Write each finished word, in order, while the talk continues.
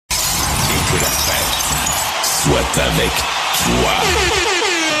Que la fête soit avec toi.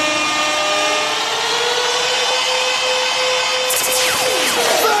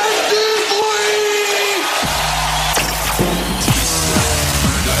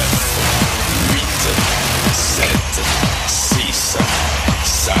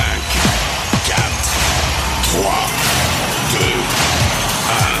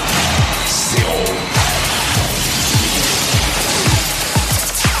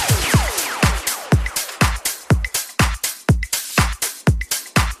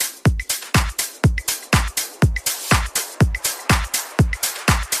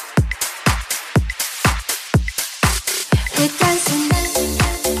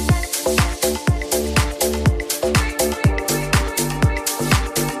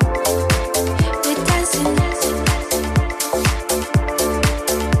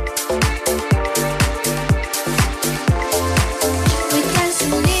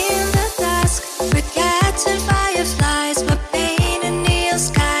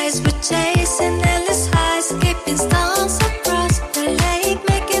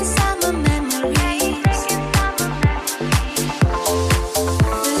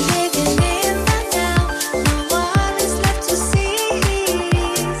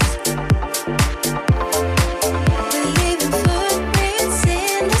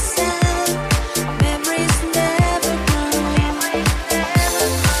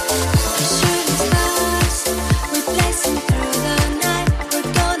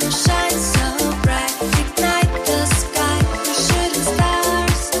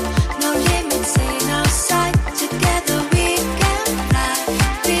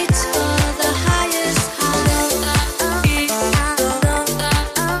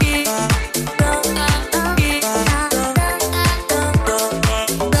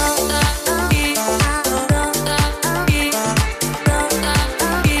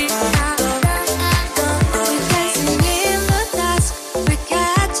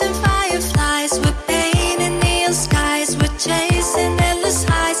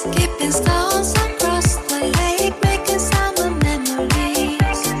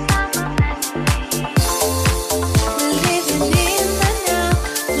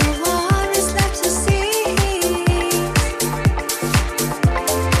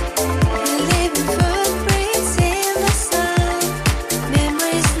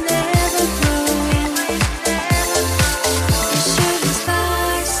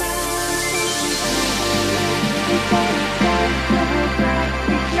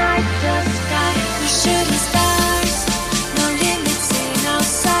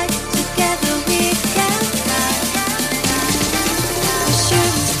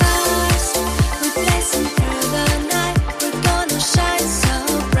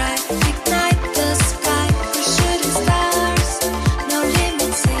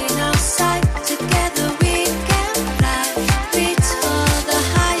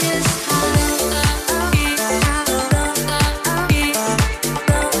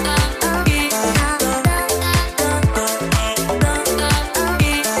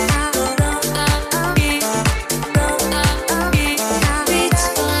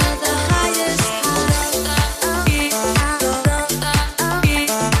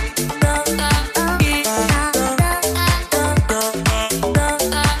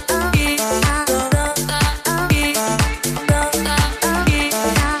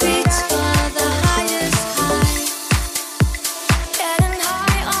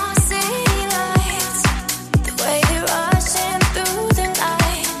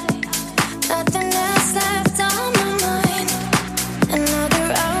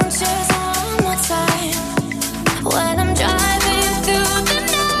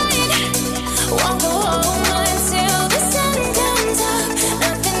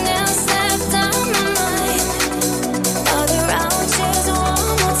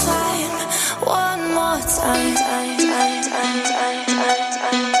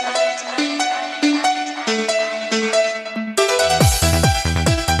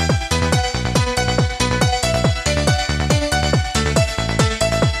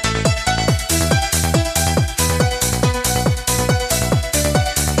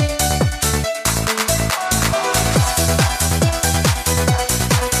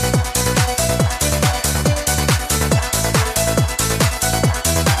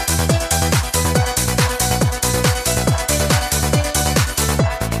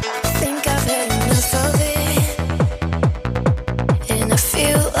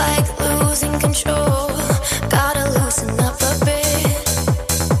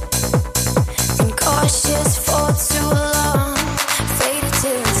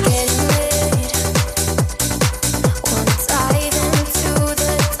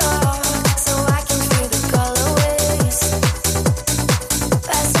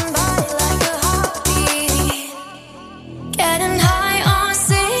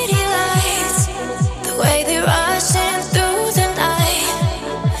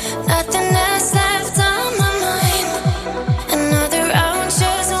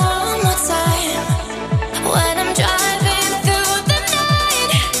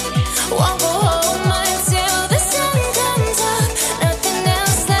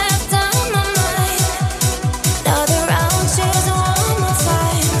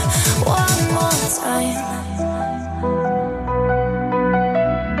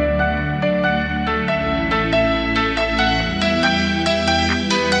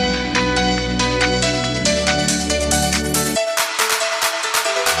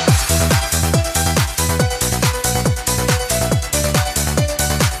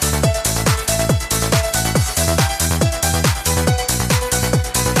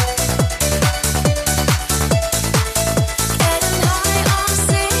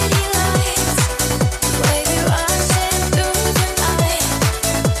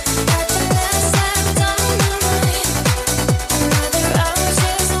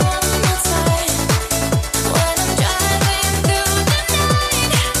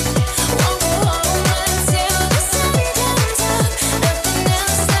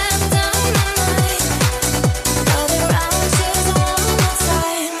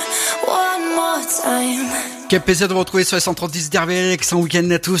 Quel plaisir de vous retrouver sur les 130 d'RVL. Excellent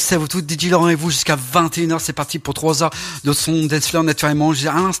week-end à tous, c'est à vous tous. DJ Laurent et vous jusqu'à 21h. C'est parti pour 3 heures de son dance floor naturellement.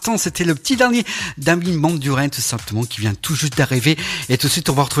 À l'instant, c'était le petit dernier d'Ami membre du Juin, tout simplement, qui vient tout juste d'arriver. Et tout de suite,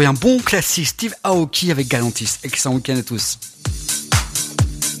 on va retrouver un bon classique, Steve Aoki avec Galantis. Excellent week-end à tous.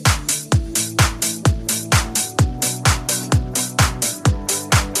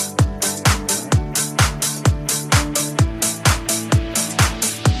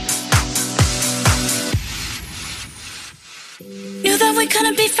 We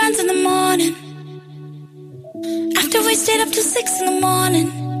couldn't be friends in the morning. After we stayed up till 6 in the morning,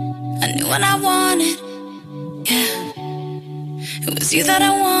 I knew what I wanted. Yeah, it was you that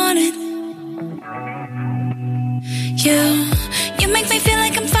I wanted. You make me feel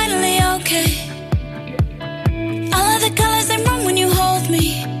like I'm finally okay. All of the colors they run when you hold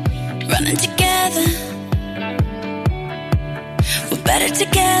me, running together. We're better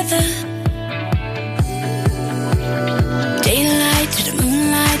together. Daylight to the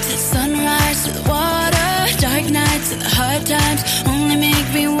moonlight, to the sunrise, to the water. Dark nights and the hard times only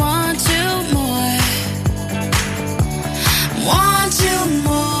make me want you more. Want you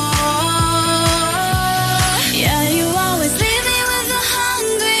more. Yeah, you always leave me with a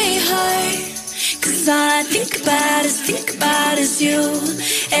hungry heart. 'Cause all I think about is you.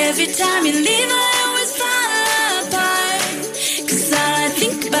 Every time you leave I always fall apart. 'Cause all I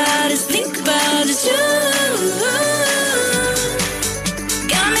think about is you.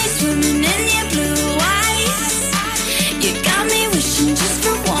 Swimming in your blue eyes, you got me wishing just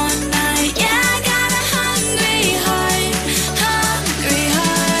for one night. Yeah, I got a hungry heart, hungry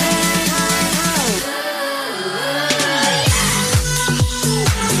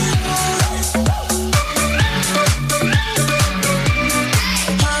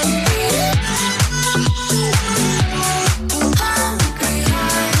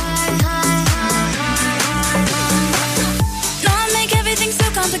No, I make everything so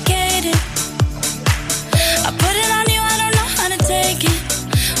complicated. I put it on you, I don't know how to take it.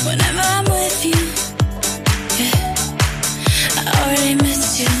 Whenever I'm with you, yeah, I already miss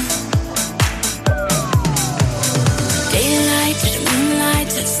you. Daylight to the moonlight,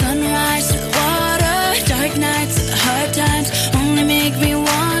 to the sunrise, to the water. Dark nights and the hard times only make me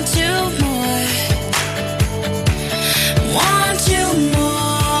want you more. Want you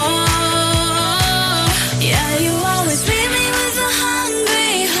more. Yeah, you always leave me with a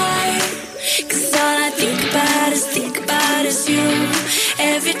hungry heart. 'Cause all I think about is you.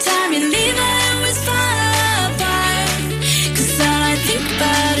 Every time you leave I always fall apart. 'Cause all I think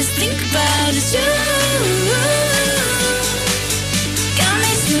about is you. Got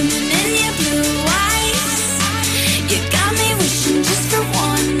me swimming in your blue eyes. You got me wishing just for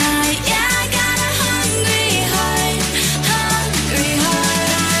one night. Yeah, I got a hungry heart, hungry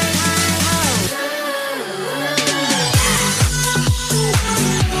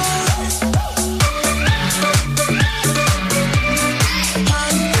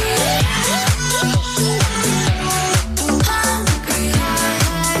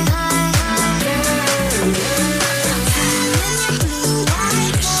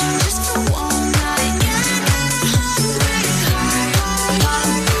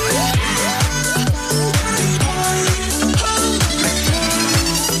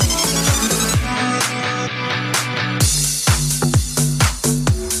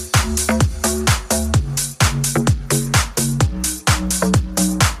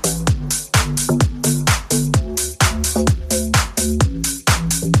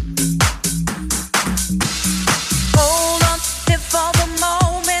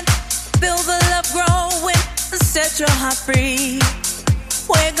Your heart free.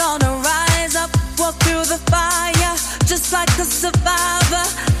 We're gonna rise up, walk through the fire, just like a survivor,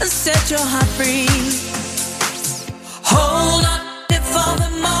 set your heart free. Hold on, live for the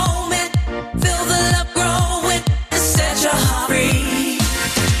moment, feel the love growing, set your heart free.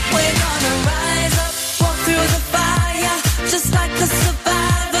 We're gonna rise up, walk through the fire, just like a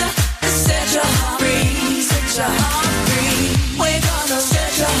survivor, set your heart free, set your heart free. We're gonna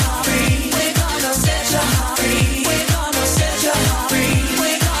set your heart free. We're gonna set your heart free. We're gonna set your heart free.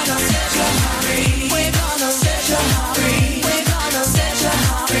 We're gonna set your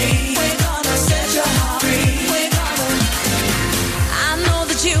heart free. We're gonna set your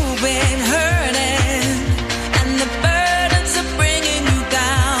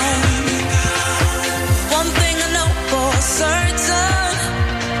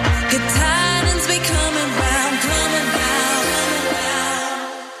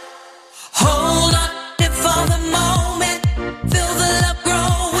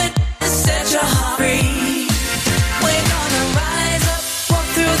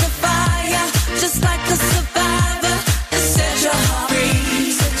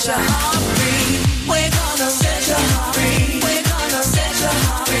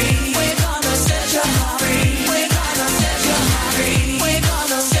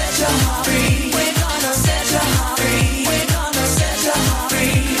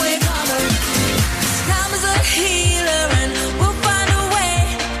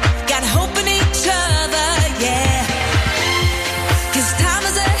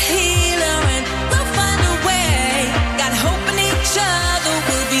healer and we'll find a way. Got hope in each other,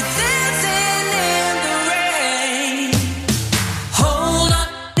 we'll be dancing in the rain. Hold on,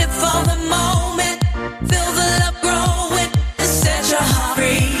 live for the moment, feel the love growing and set your heart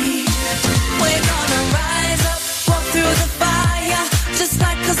free. We're gonna rise up, walk through the fire, just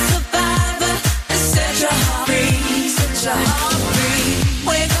like a survivor, and set your heart free, set your heart free.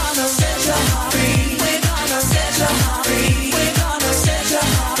 We're gonna set your heart free. We're gonna set your heart free. We're gonna set your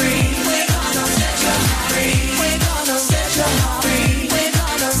heart free.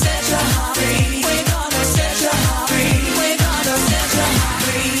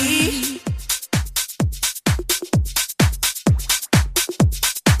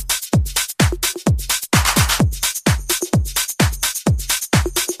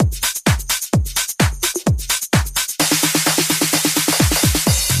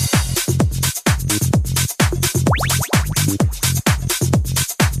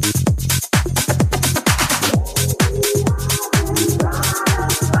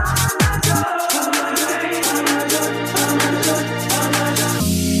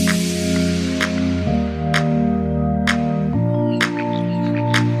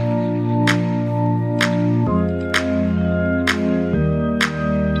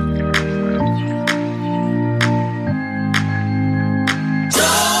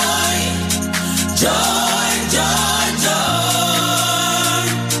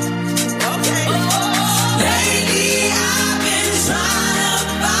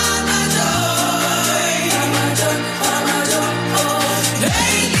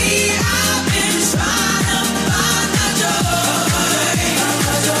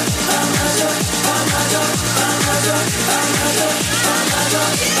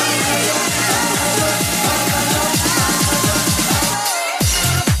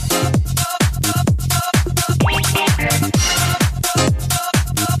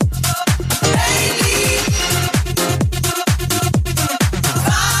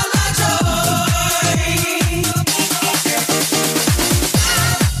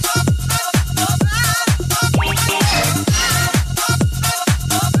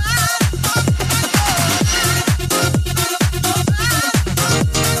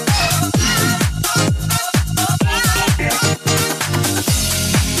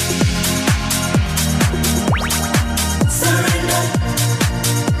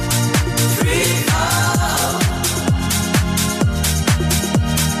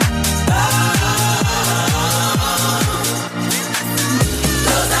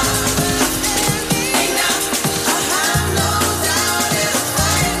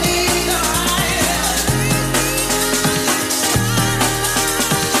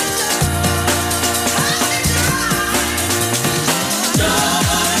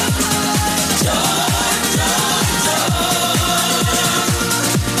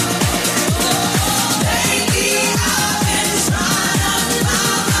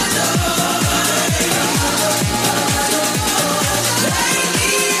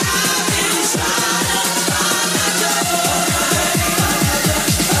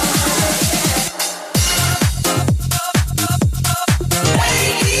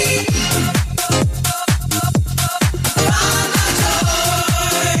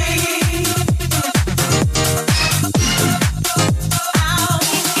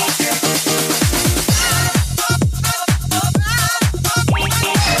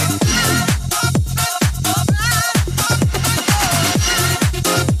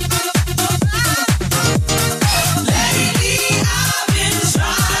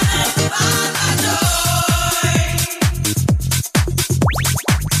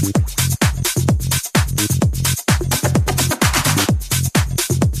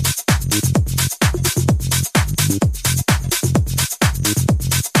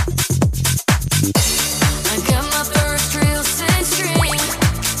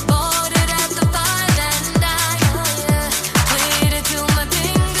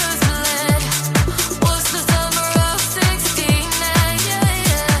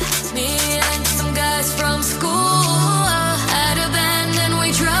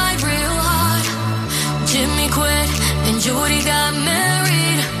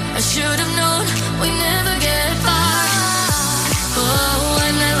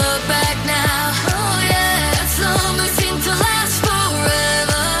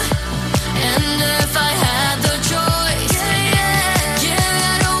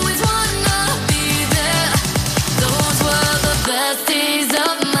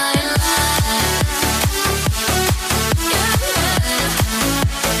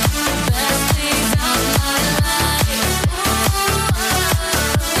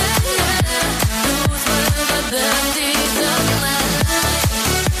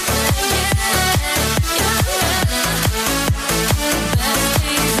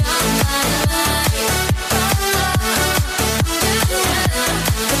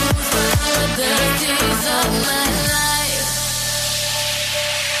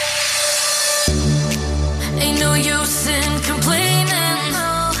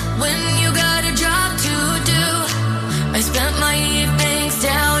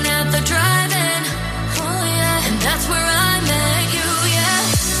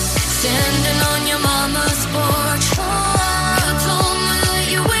 standing on your mama's porch. You told me that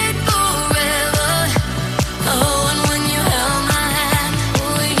you wait forever. Oh, and when you held my hand,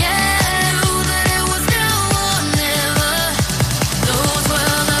 oh yeah, knew that it was now or never. Those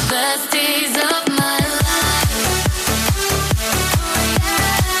were the best days of my life.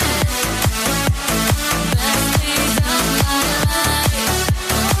 Best days of my life.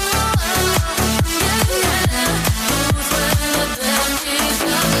 Those were the best days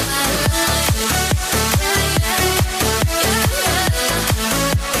of my life.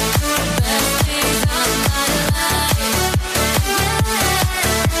 Best days of my life.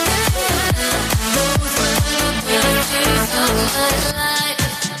 Those were the best days of my life.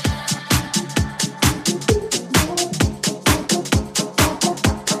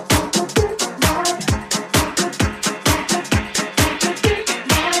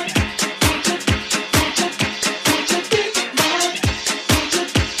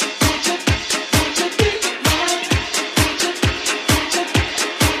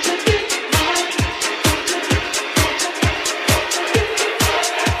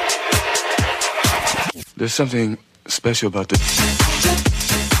 There's something special about this.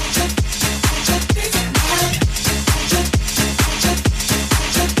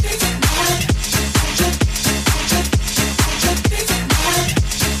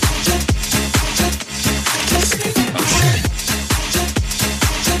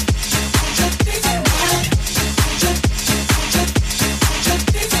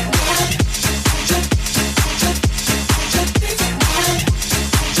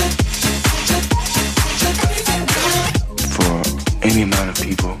 Any amount of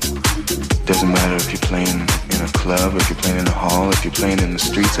people, doesn't matter if you're playing in a club, if you're playing in a hall, if you're playing in the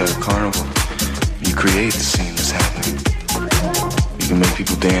streets at a carnival, you create the scene that's happening. You can make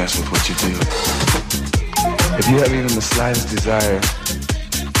people dance with what you do. If you have even the slightest desire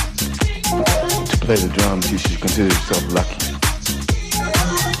to play the drums, you should consider yourself lucky.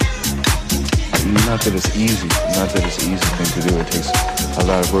 Not that it's easy, not that it's an easy thing to do, it takes a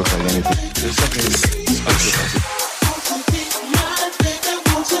lot of work like anything. There's something special about it.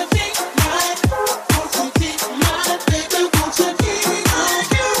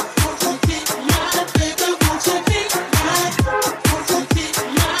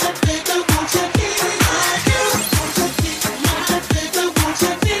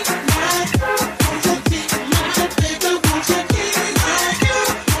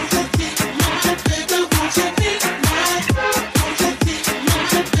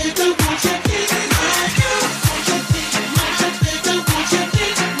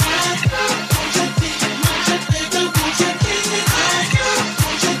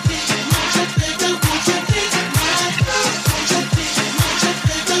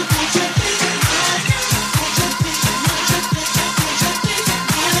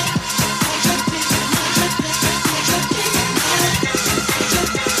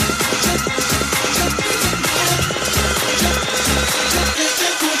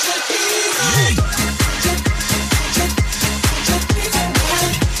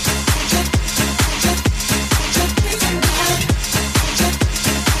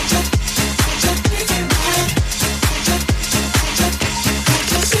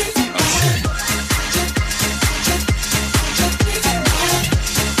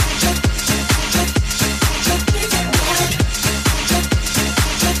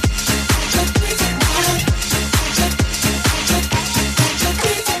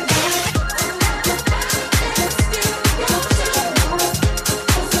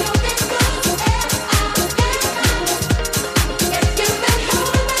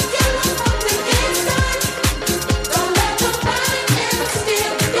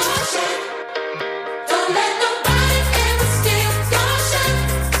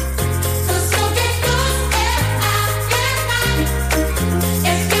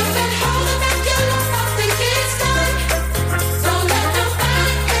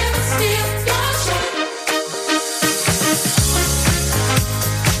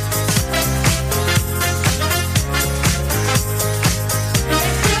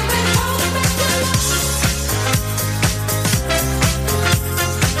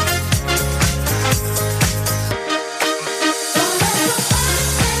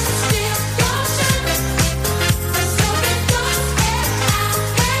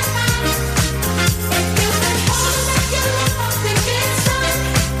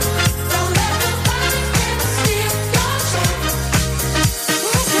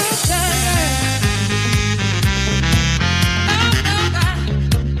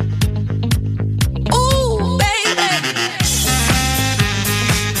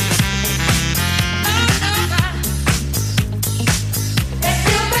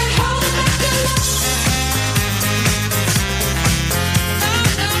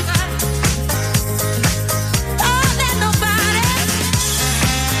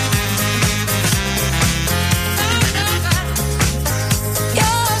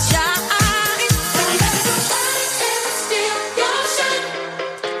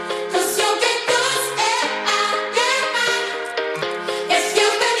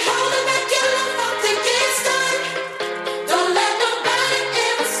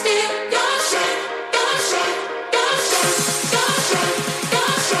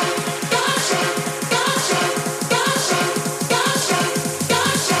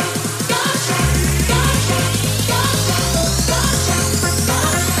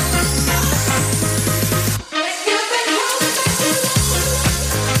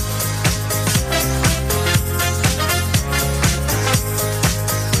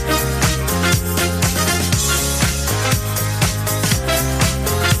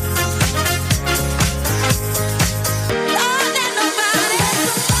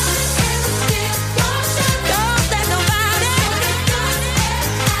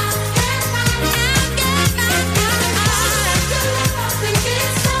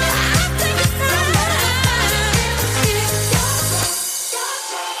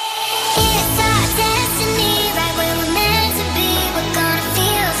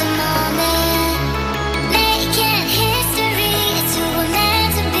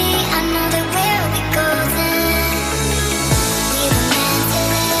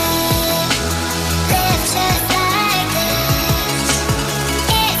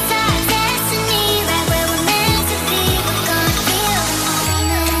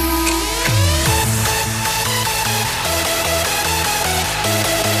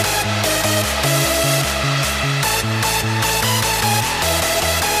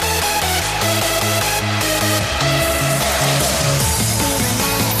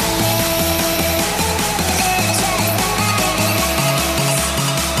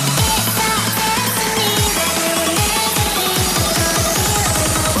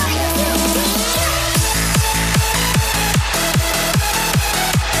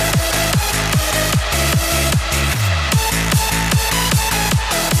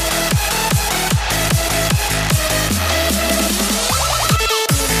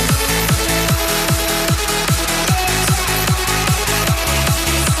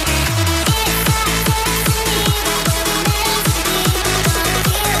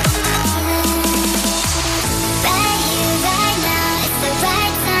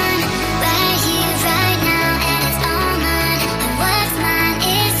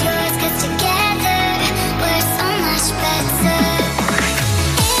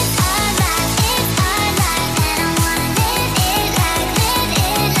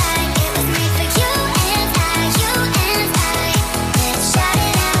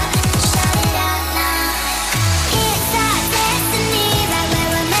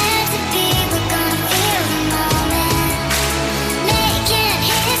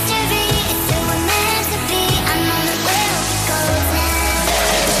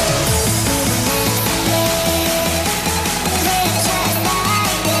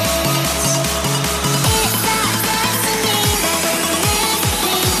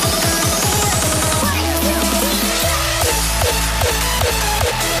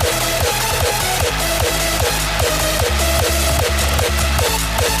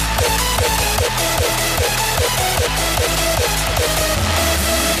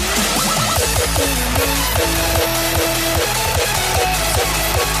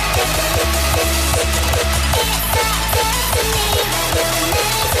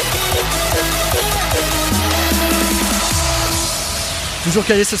 Toujours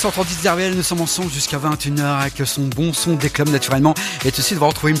calé ce soir 30 RVL, nous sommes ensemble jusqu'à 21h avec son bon son des clubs naturellement. Et tout de suite, on va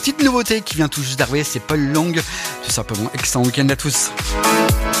retrouver une petite nouveauté qui vient tout juste d'arriver, c'est Paul Long. Tout simplement, excellent week-end à tous.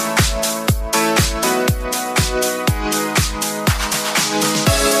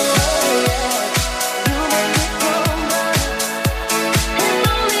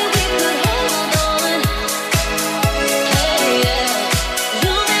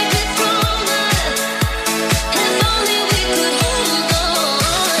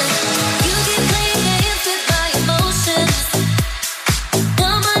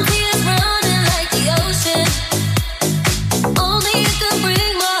 Only you can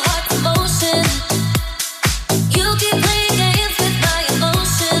bring my heart.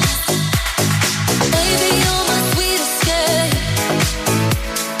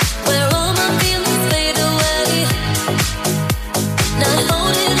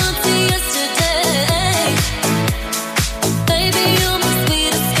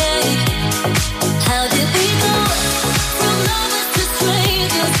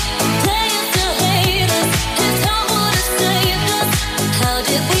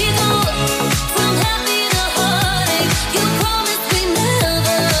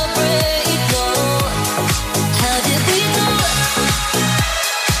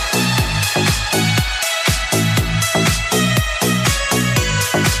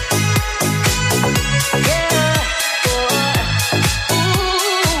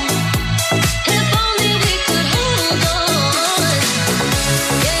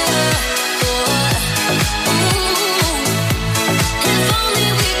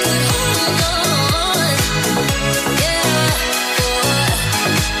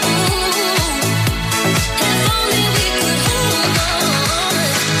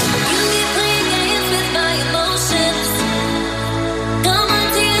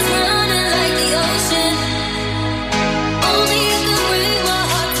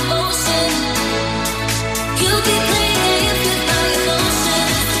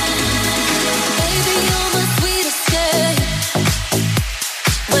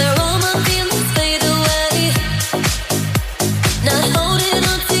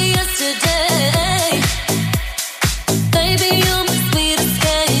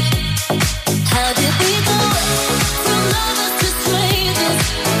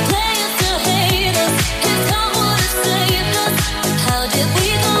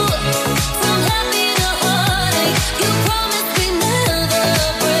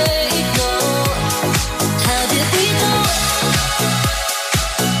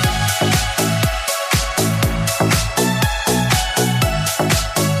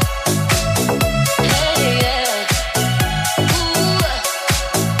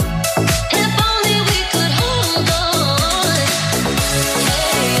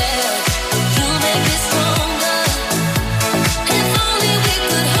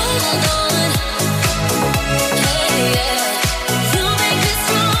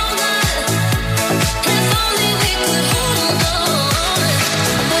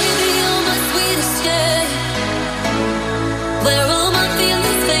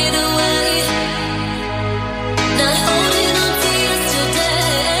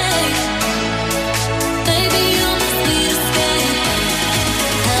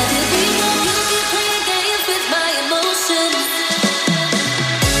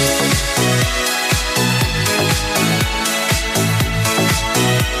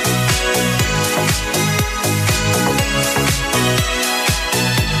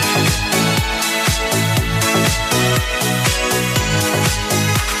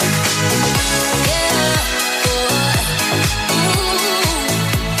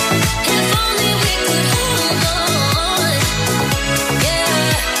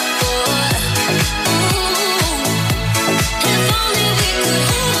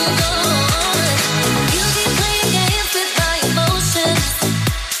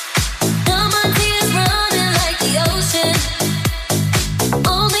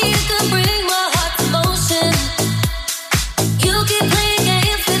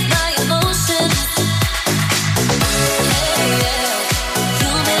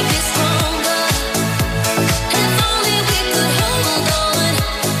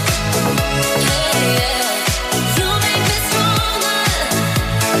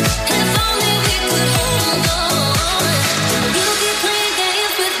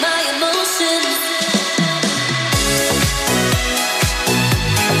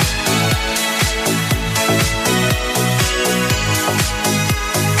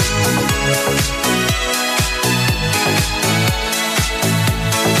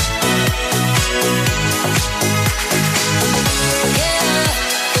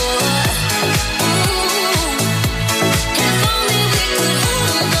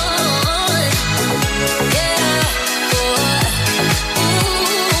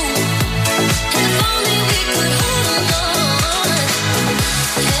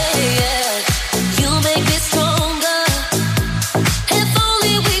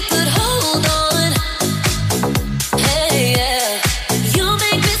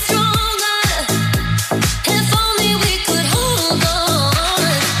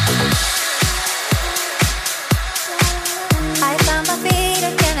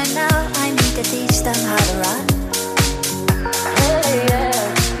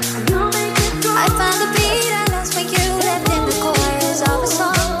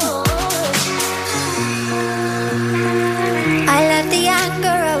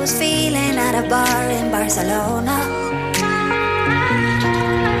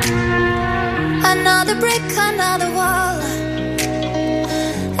 another brick, another wall.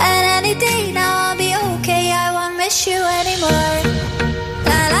 And any day now I'll be okay, I won't miss you anymore.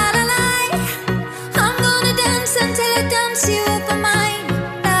 La la la la, I'm gonna dance until I dance you up on mine.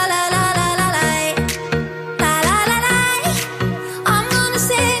 La la la la la la, la la la la, I'm gonna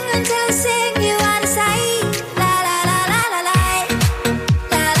sing until I sing you out of sight. La la la la la la,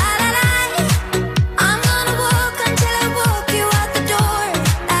 la la la la, I'm gonna walk until I walk you out the door.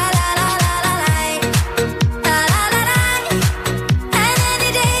 La la la la la la, la la la la, and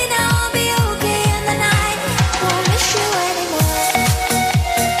any day now I'll be okay in the night. Won't miss you anymore.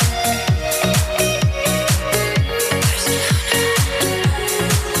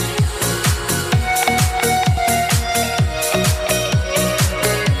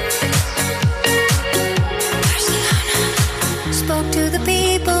 Spoke to the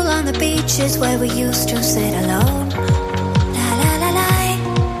people on the beaches where we used to sit alone. La la la la.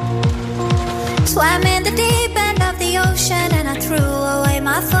 Swam in the deep end of the ocean and I threw away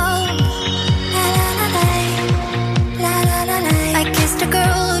my phone. La la la la. La la la la. I kissed a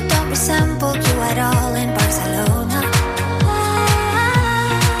girl who don't resemble you at all in Barcelona.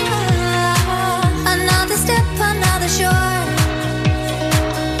 Another step, another shore.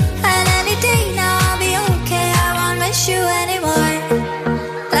 And any day now I'll be okay, I won't miss you anymore.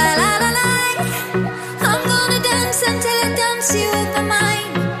 La la la la, I'm gonna dance until I dance you up on mine.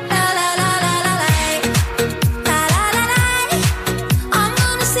 La la la la la la, la la la la, I'm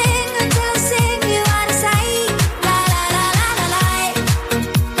gonna sing until I sing you out of sight. La la la la la la,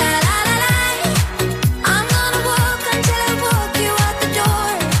 la la la la, I'm gonna walk until I walk you out the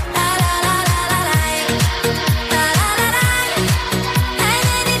door. La la la la la la, la la la la, and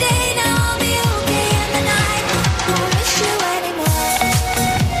any day now I'll be okay in the night. Won't miss you anymore.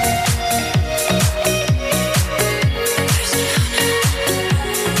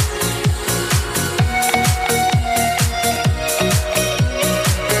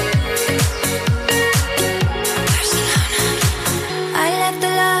 I left the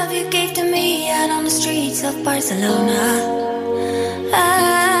love you gave to me out on the streets of Barcelona.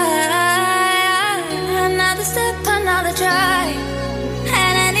 Another step, another try,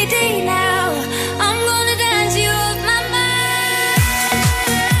 and any day now I'm gonna dance you off my mind.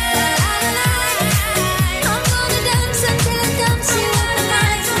 La la la, I'm gonna dance until I dance you off my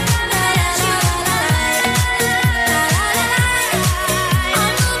mind. La la la la la, la la la la,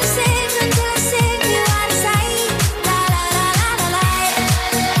 I'm gonna sing until I sing you out of sight. La la la la la la,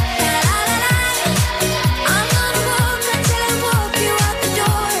 la la la la, I'm gonna walk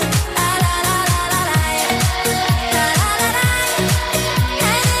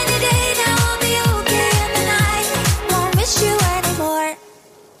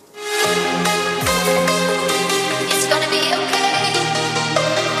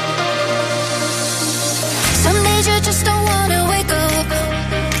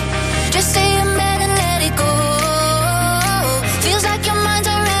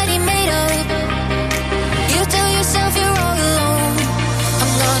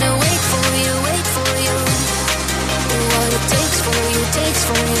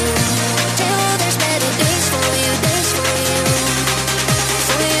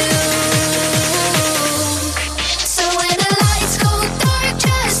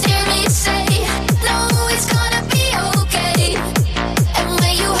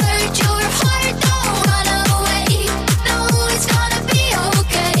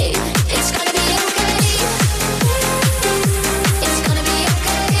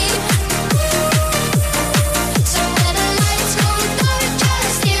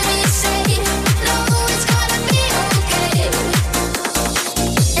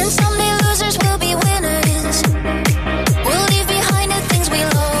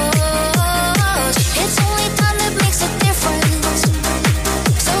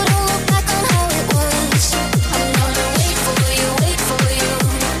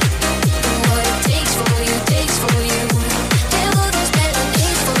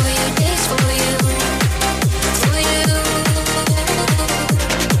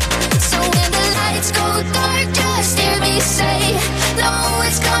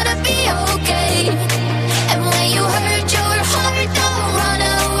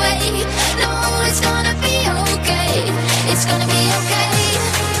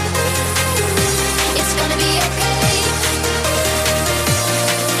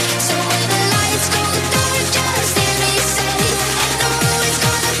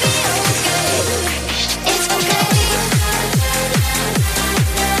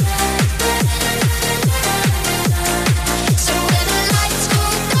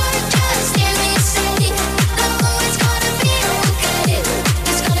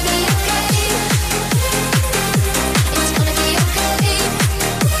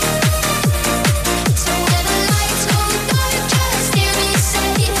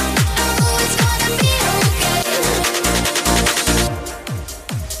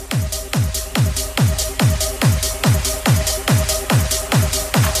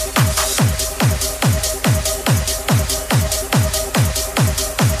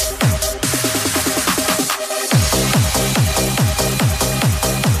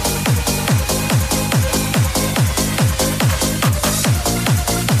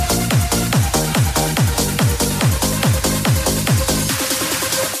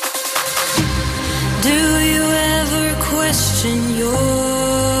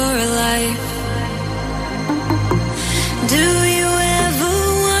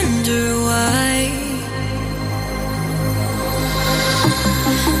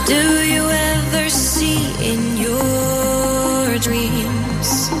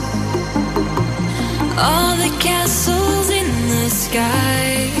all the castles in the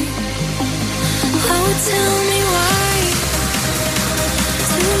sky. Oh, tell me why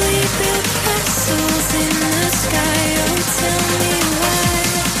do we build castles in the sky? Oh, tell me why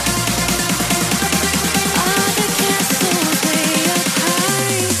are the castles way up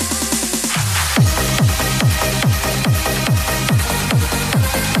high?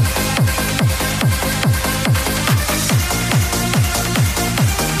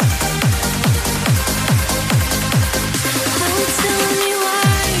 Oh, tell me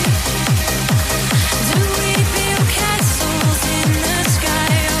why do we build castles in the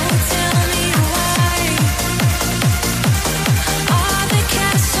sky? Oh, tell me why are the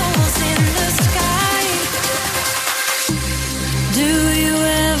castles in the sky? Do you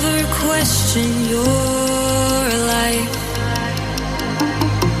ever question your life?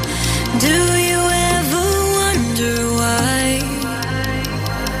 Do you ever wonder why?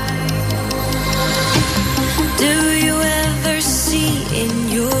 Do you ever see in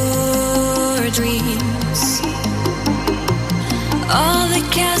your dreams all the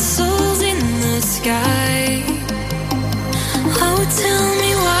castles in the sky? Oh, tell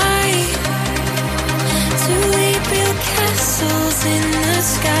me why do we build castles in the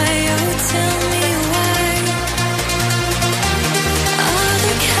sky? Oh, tell me why are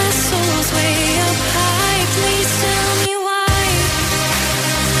the castles way up high? Please tell me why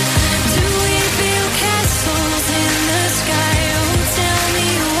do we build castles in the sky? Oh, tell me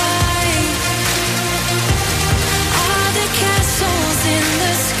why are the castles in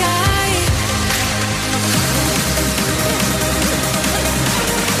the sky?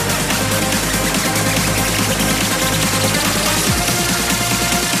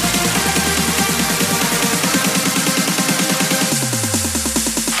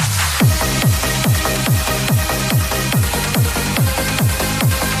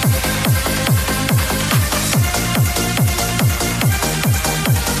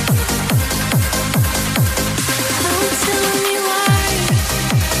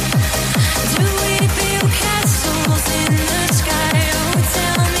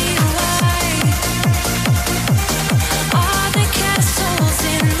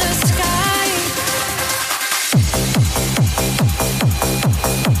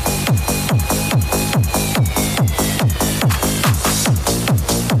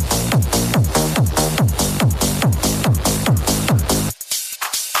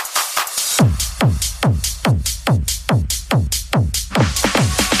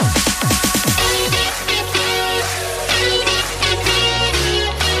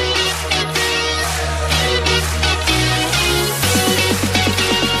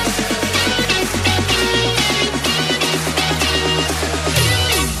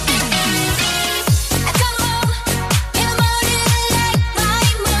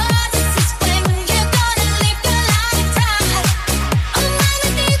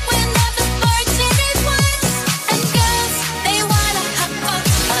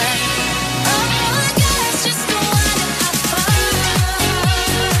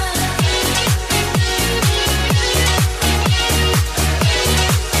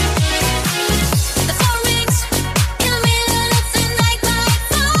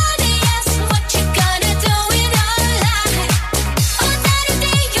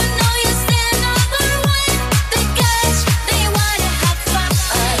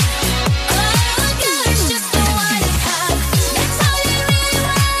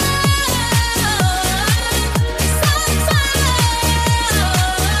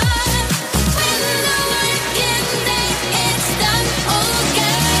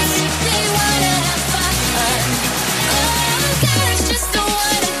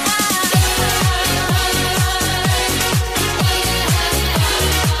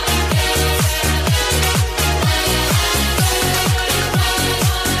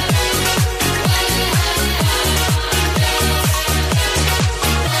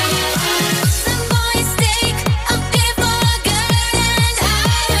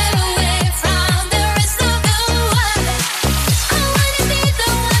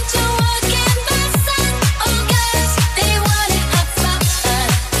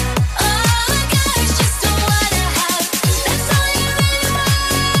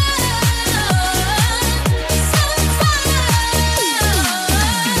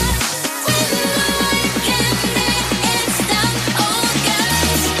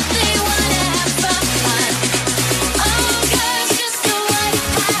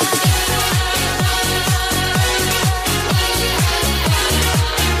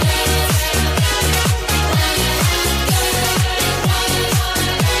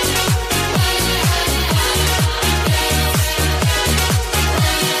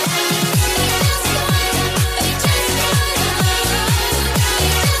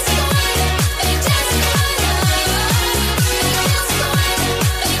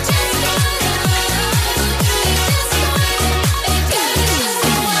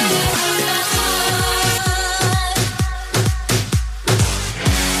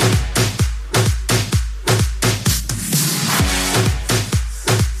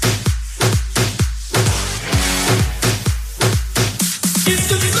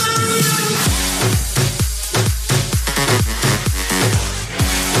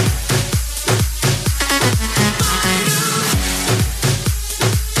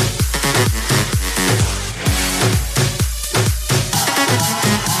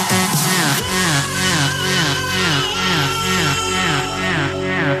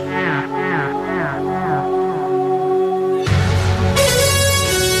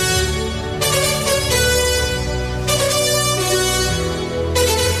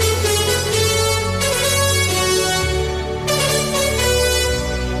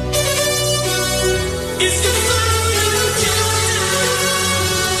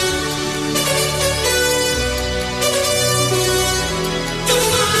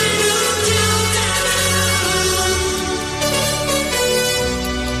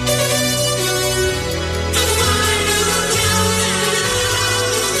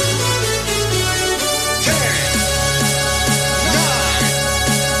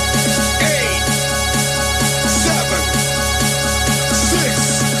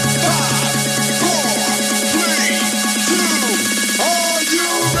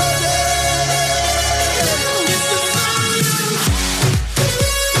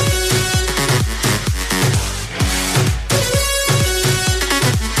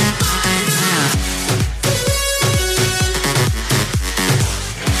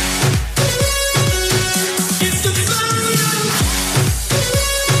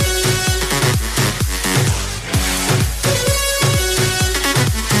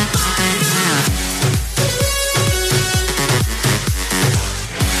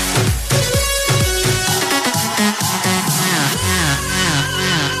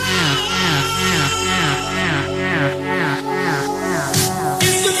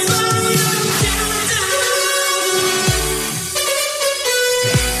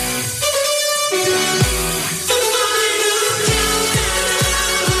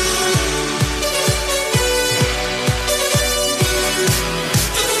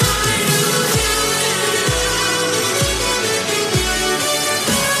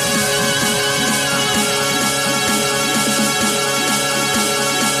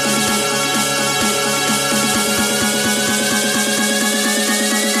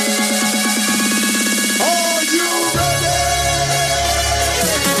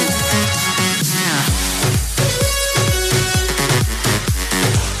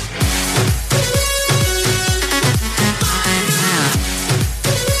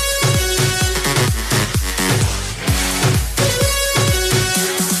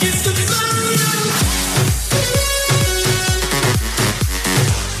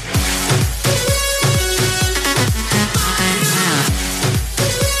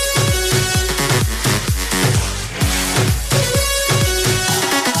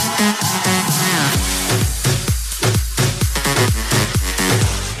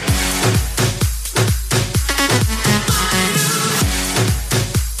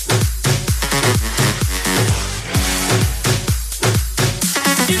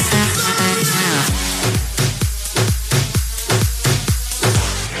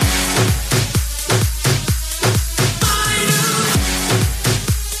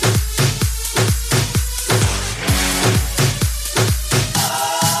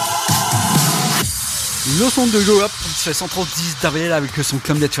 son de Go Up sur 130 d'RVL avec son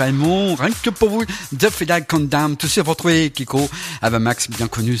club naturellement, rien que pour vous, de Fedal Condam, tout sur retrouver Kiko, Ava Max, bien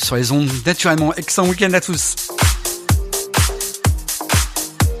connu sur les ondes, naturellement, excellent week-end à tous.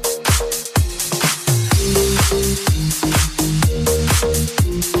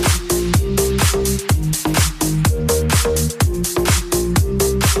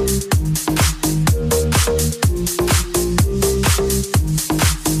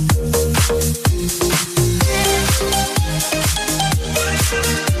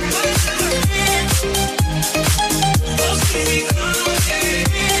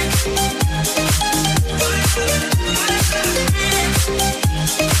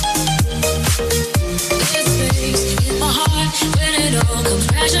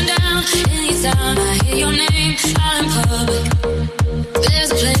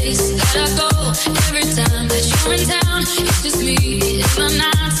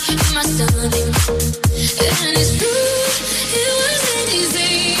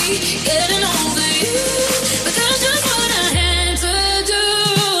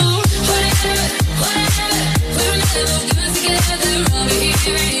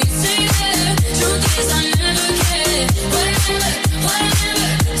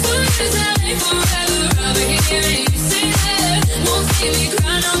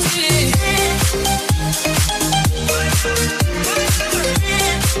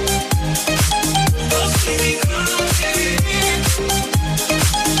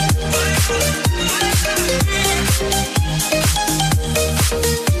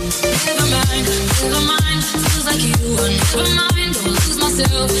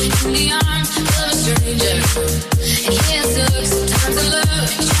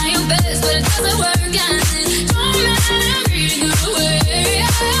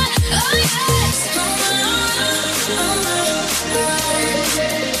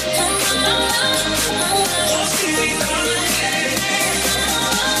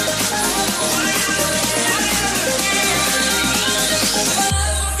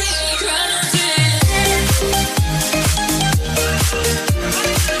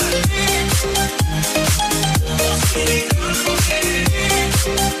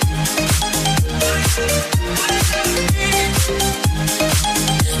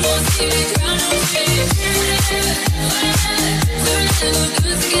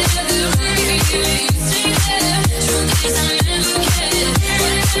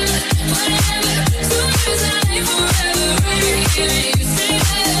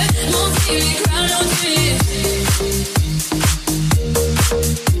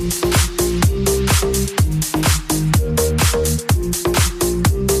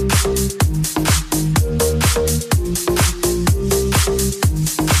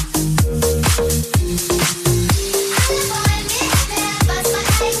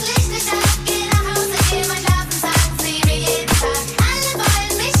 Alle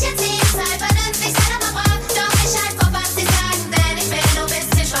wollen mich jetzt sehen, Zeit,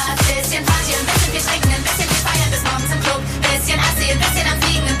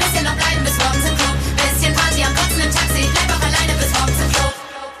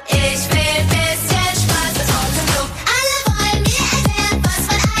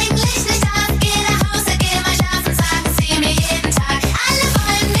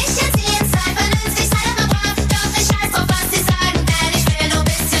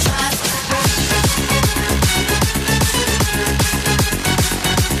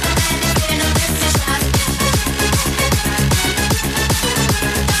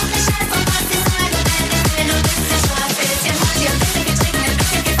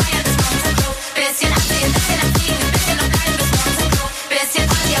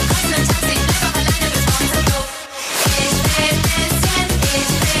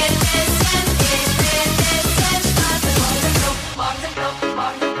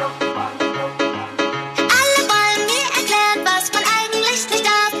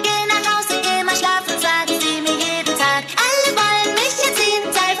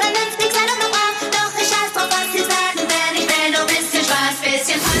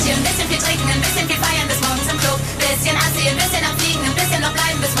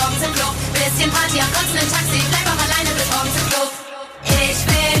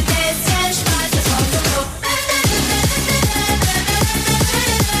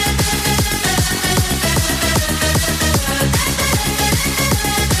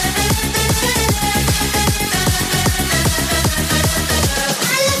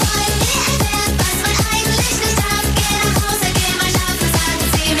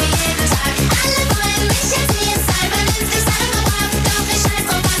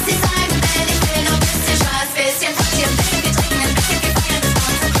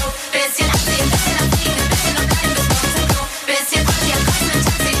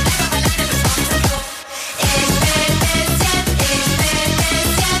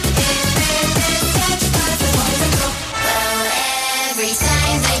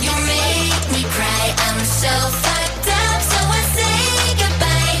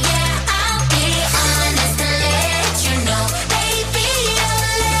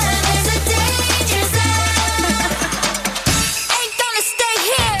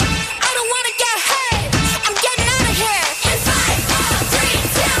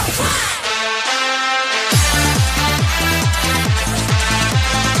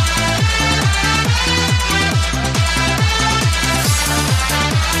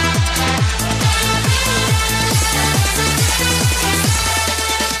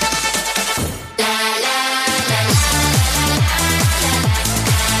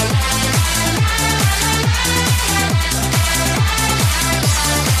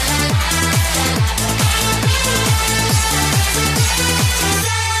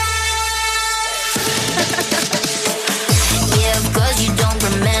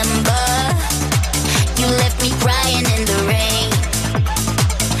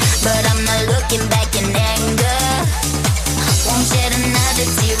 another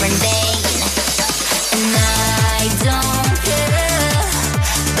tear in vain. And I don't care,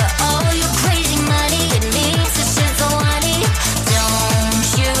 but all your crazy money, it means the shit so honey. Don't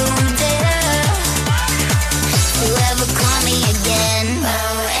you dare to ever call me again.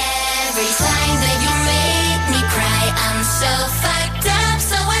 Oh, every time that you make me cry, I'm so fucked up,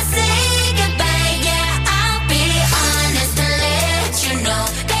 so I say goodbye. Yeah, I'll be honest and let you know,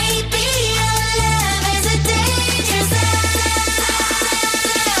 baby, your love is a dangerous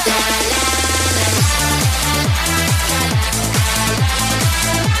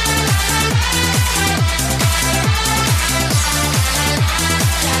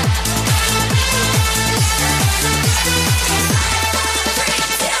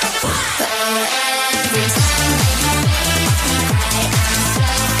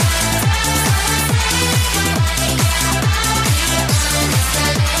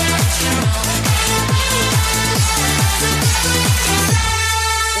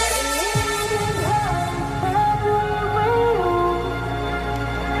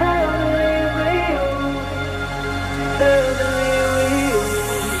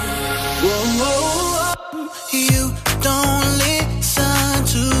You don't listen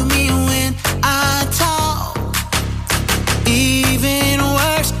to me when I talk. Even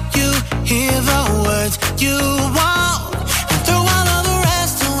worse, you hear the words you want and throw all of the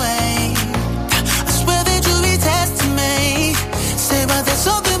rest away. I swear that you be testing me. Say, but there's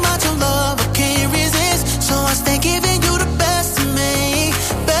something about your love I can't resist, so I stay giving you the best of me,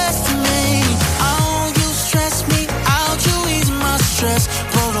 best of me. Oh, you stress me out, you ease my stress.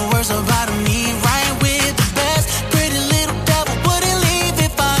 Pull the words up out of me, right with the best. Pretty little devil wouldn't leave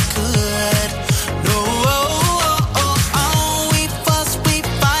if I could. No, we fuss, we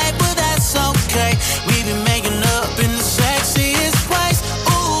fight, but that's okay. We've been making up in the sexiest ways.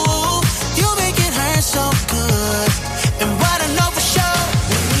 Ooh, you make it hurt so good. And what I know for sure,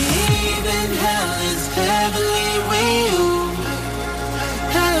 even hell is heavenly with you.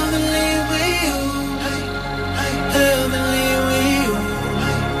 Heavenly with you. Heavenly with you.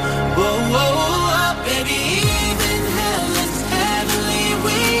 Whoa, baby, even hell is heavenly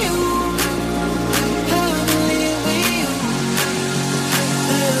with you. Heavenly with you.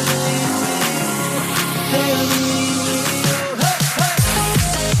 Heavenly with you.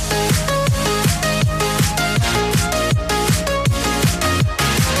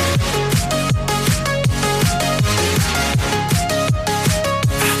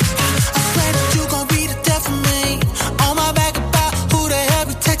 I swear that you gon' be the death of me. On my back about who the hell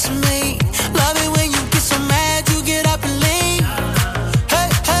be texting me. Love it when you get so mad, you get up and leave.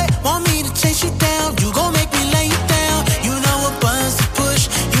 Hey, want me to chase you down? You gon' make me lay you down. You know what buttons to push,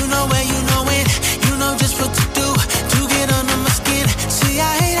 you know where, you know when, you know just what to do to get under my skin. See,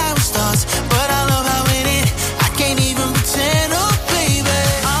 I hate how it starts, but I love how it ends. I can't even pretend, oh baby.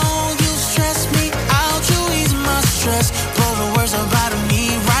 Oh, you stress me out, you ease my stress. Pull the words up out of me,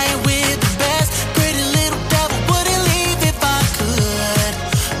 right with the best. Pretty little devil wouldn't leave if I could.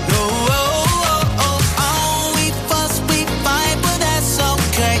 No, we fuss, we fight, but that's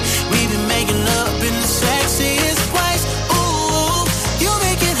okay. We've been making up in the sexiest ways. Ooh, you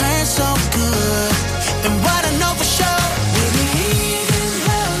make it hurt so good. And what I know for sure, baby, even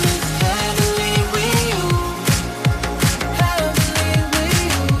hell is heavenly with you. Heavenly with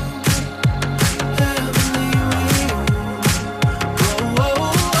you. Heavenly with you.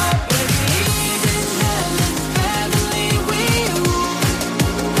 Whoa, baby, even hell is heavenly with you.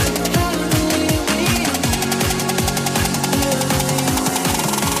 Heavenly with you.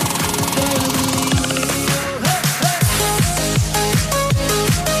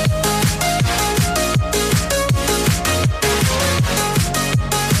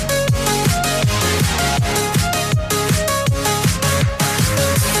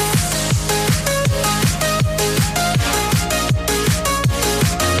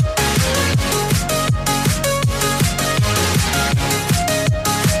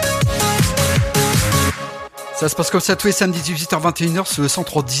 Ça se passe comme ça tous les samedis 18h-21h sur le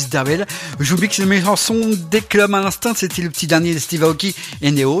 103.10 d'RVL. Je vous mixe mes chansons des clubs à l'instant. C'était le petit dernier de Steve Aoki et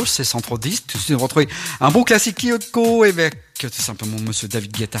Neo, c'est 103.10. Tout de suite, on va retrouver un bon classique Kyoko avec tout simplement Monsieur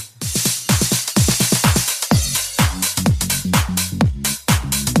David Guetta.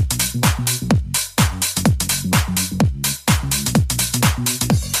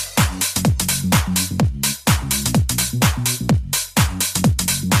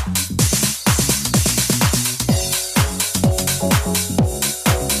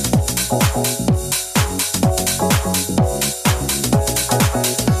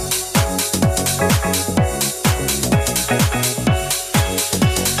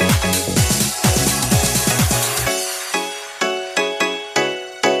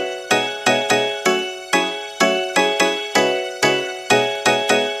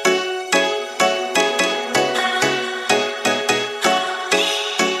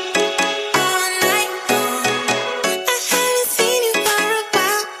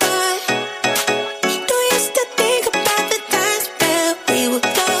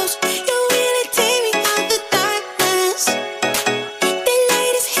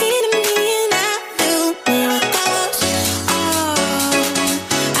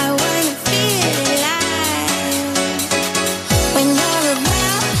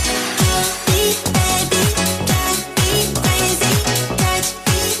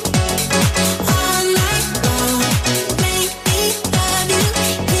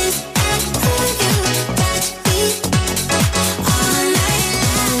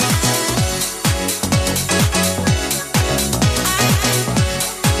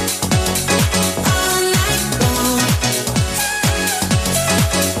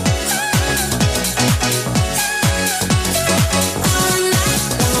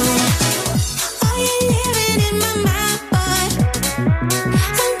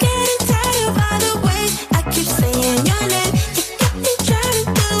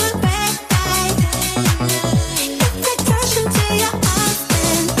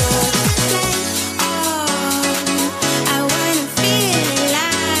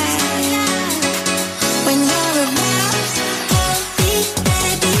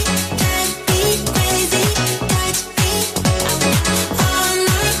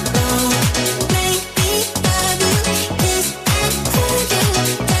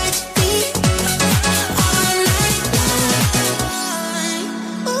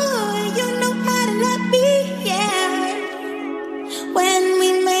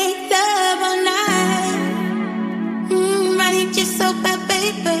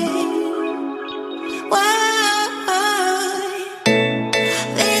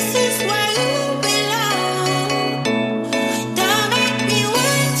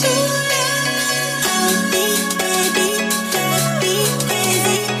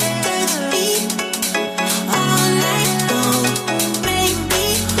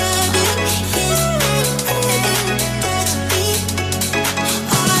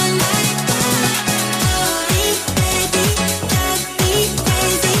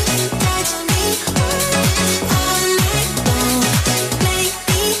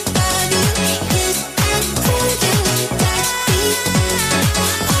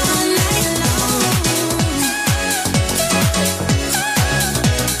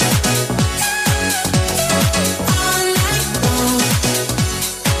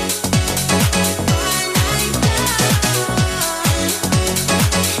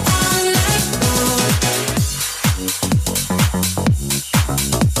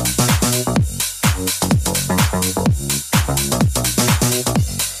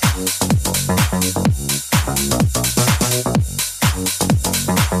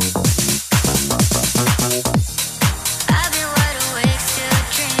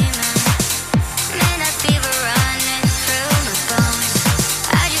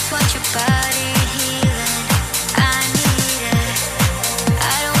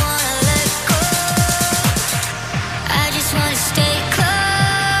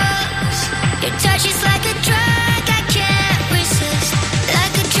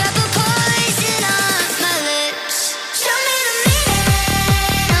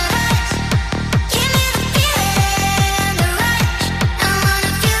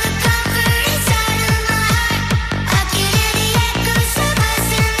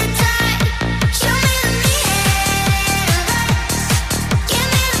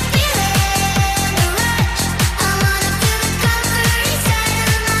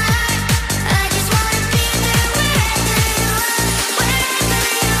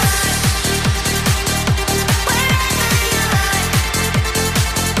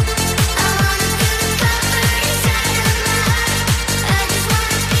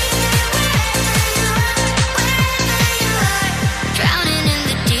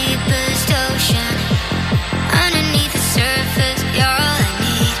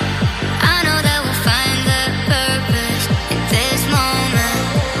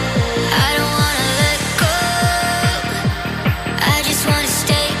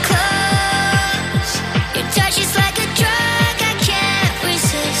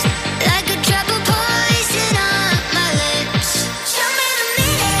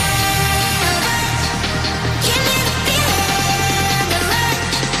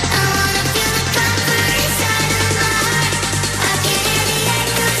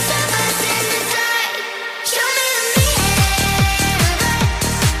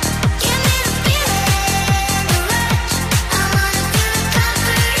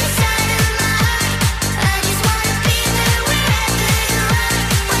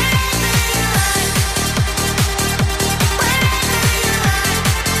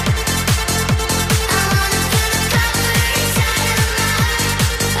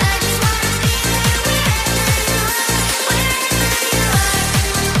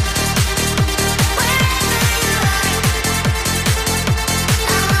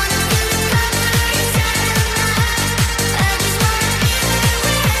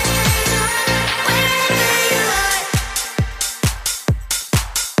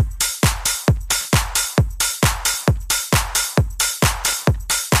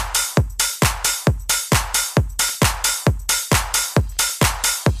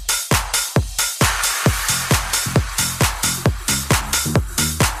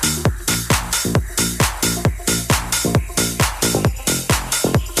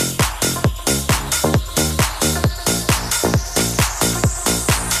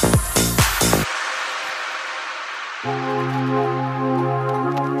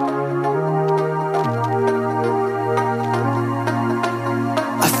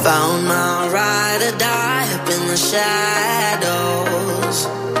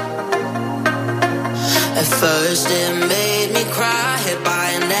 First it made me cry, hit by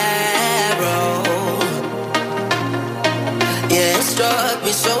an arrow. Yeah, it struck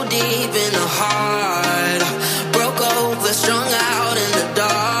me so deep in the heart. Broke over, strung out in the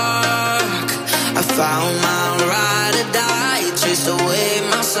dark. I found my ride or die, chased away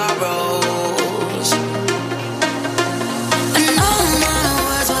my sorrows.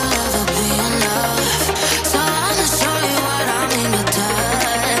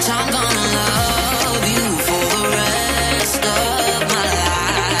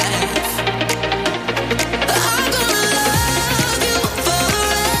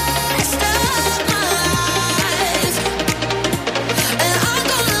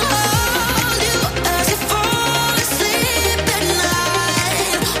 For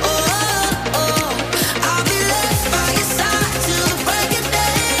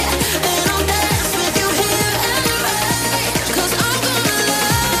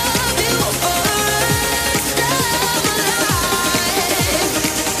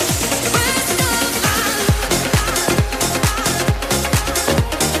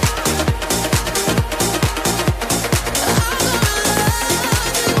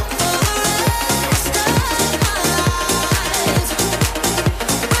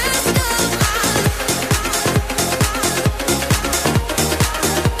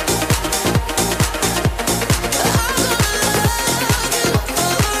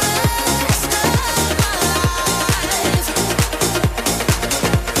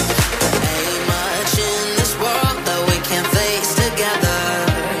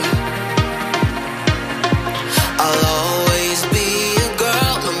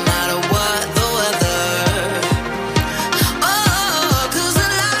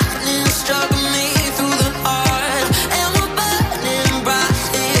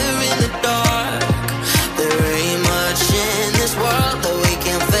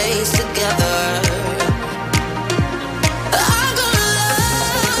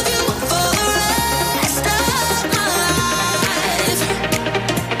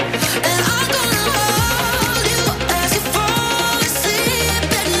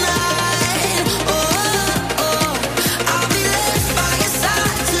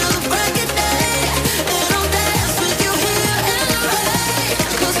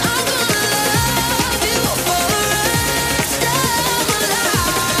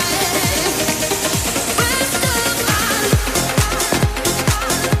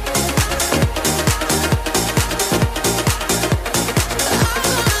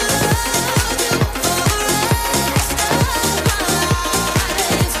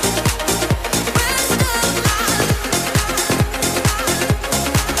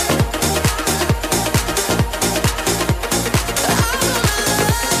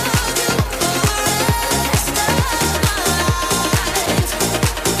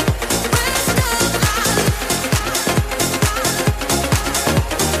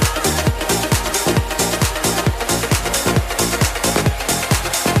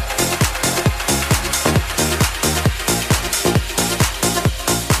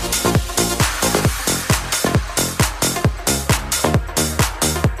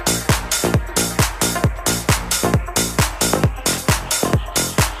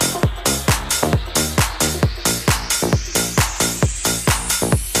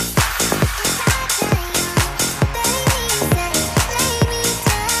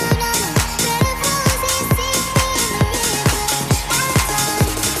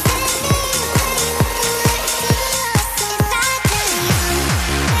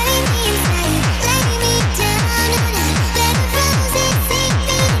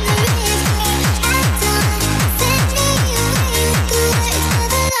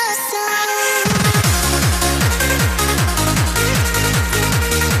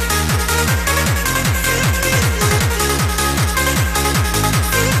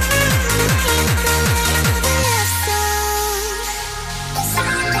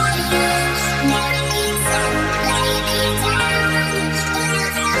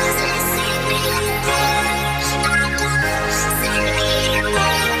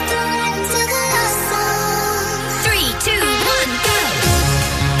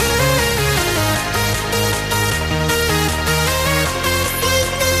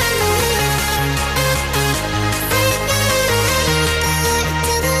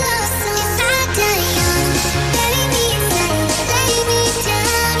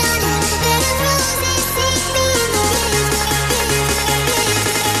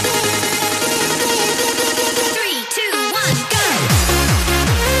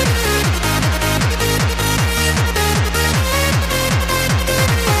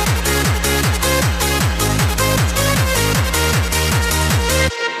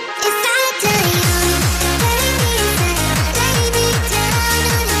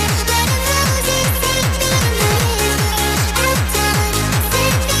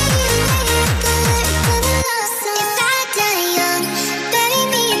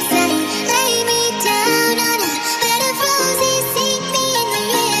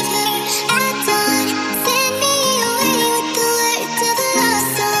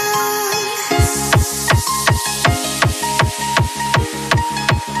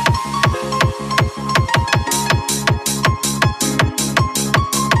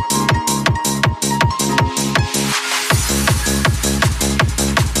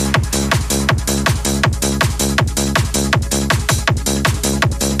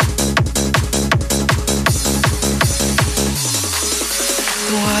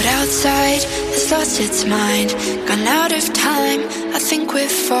inside has lost its mind, gone out of time. I think we're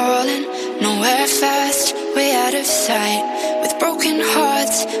falling nowhere fast, way out of sight. With broken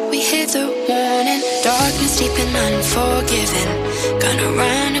hearts, we hear the warning. Darkness deep and unforgiving, gonna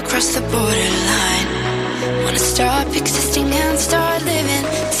run across the borderline. Wanna stop existing and start living,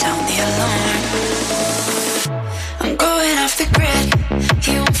 sound the alarm. I'm going off the grid,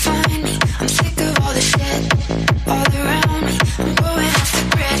 you won't find me. I'm sick of all the shit all around me. I'm going off the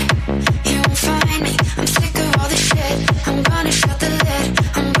grid, you won't find me. I'm sick of all the shit, I'm gonna shut the lid.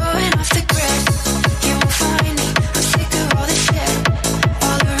 I'm going off the grid, you won't find me. I'm sick of all the shit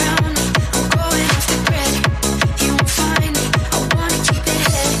all around me. I'm going off the grid, you won't find me. I wanna keep it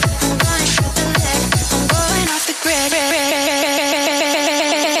hid, I'm gonna shut the lid. I'm going off the grid.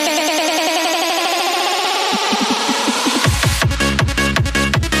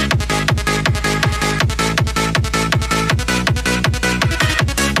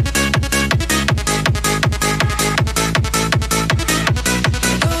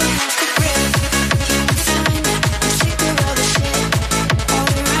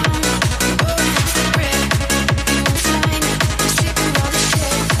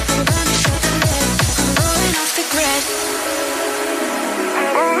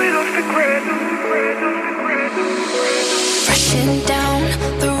 Rushing down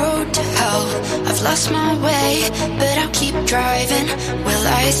the road to hell, I've lost my way, but I'll keep driving. Will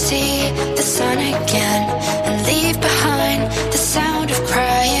I see the sun again and leave behind the sound of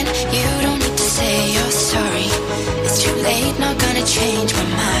crying? You don't need to say you're sorry, it's too late, not gonna change my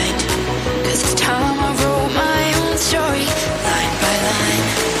mind. Cause it's time I wrote my own story, line by line.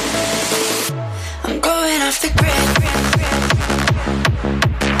 I'm going off the grid.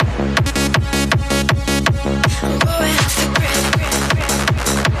 I'm going off the grid.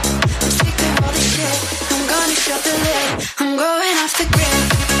 I'm sick of all the shit, I'm gonna shut the lid. I'm going off the grid.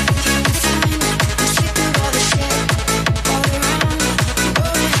 You won't find me. I'm sick of all the shit all around me. I'm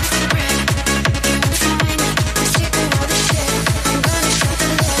going off the grid. You won't find me. I'm sick of all the shit, I'm gonna shut the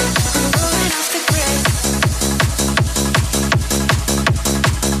lid. I'm going off the grid.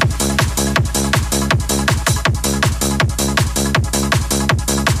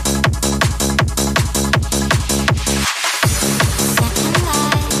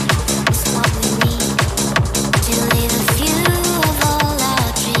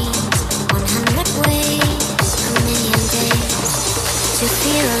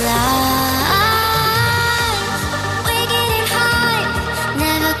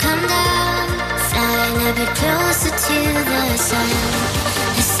 Closer to the sun.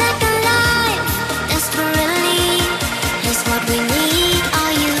 A second life, desperately, is what we need.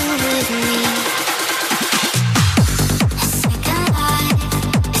 Are you with me? A second life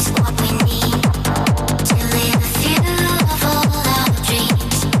is what we need to live a few of all our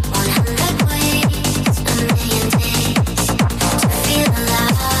dreams. 100 ways, a million days to feel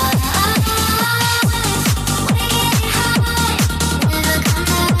alive. We're getting high, never come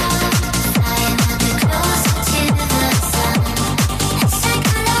down. Flying a bit closer to the sun. A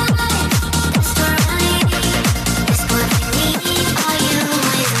second life, desperately, is what we need. Are you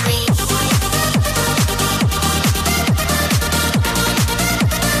with me?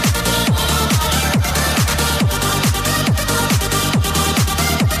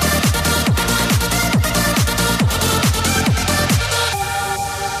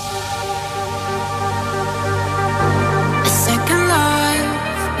 A second life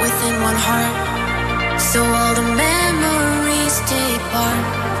within one heart. So all the memories take part.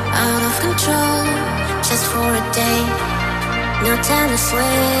 Out of control, just for a day. No time to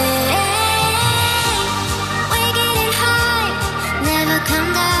sway. We're getting high, never come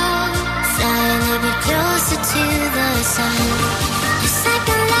down. Flying a bit closer to the sun. A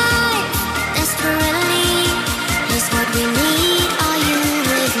second life, desperately, is what we need. Are you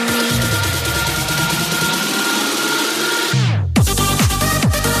with me? Feel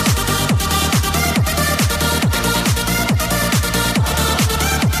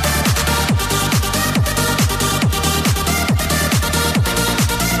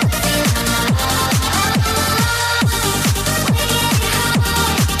alive.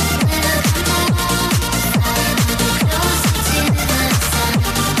 We're getting high, never come down. Flying a bit closer to the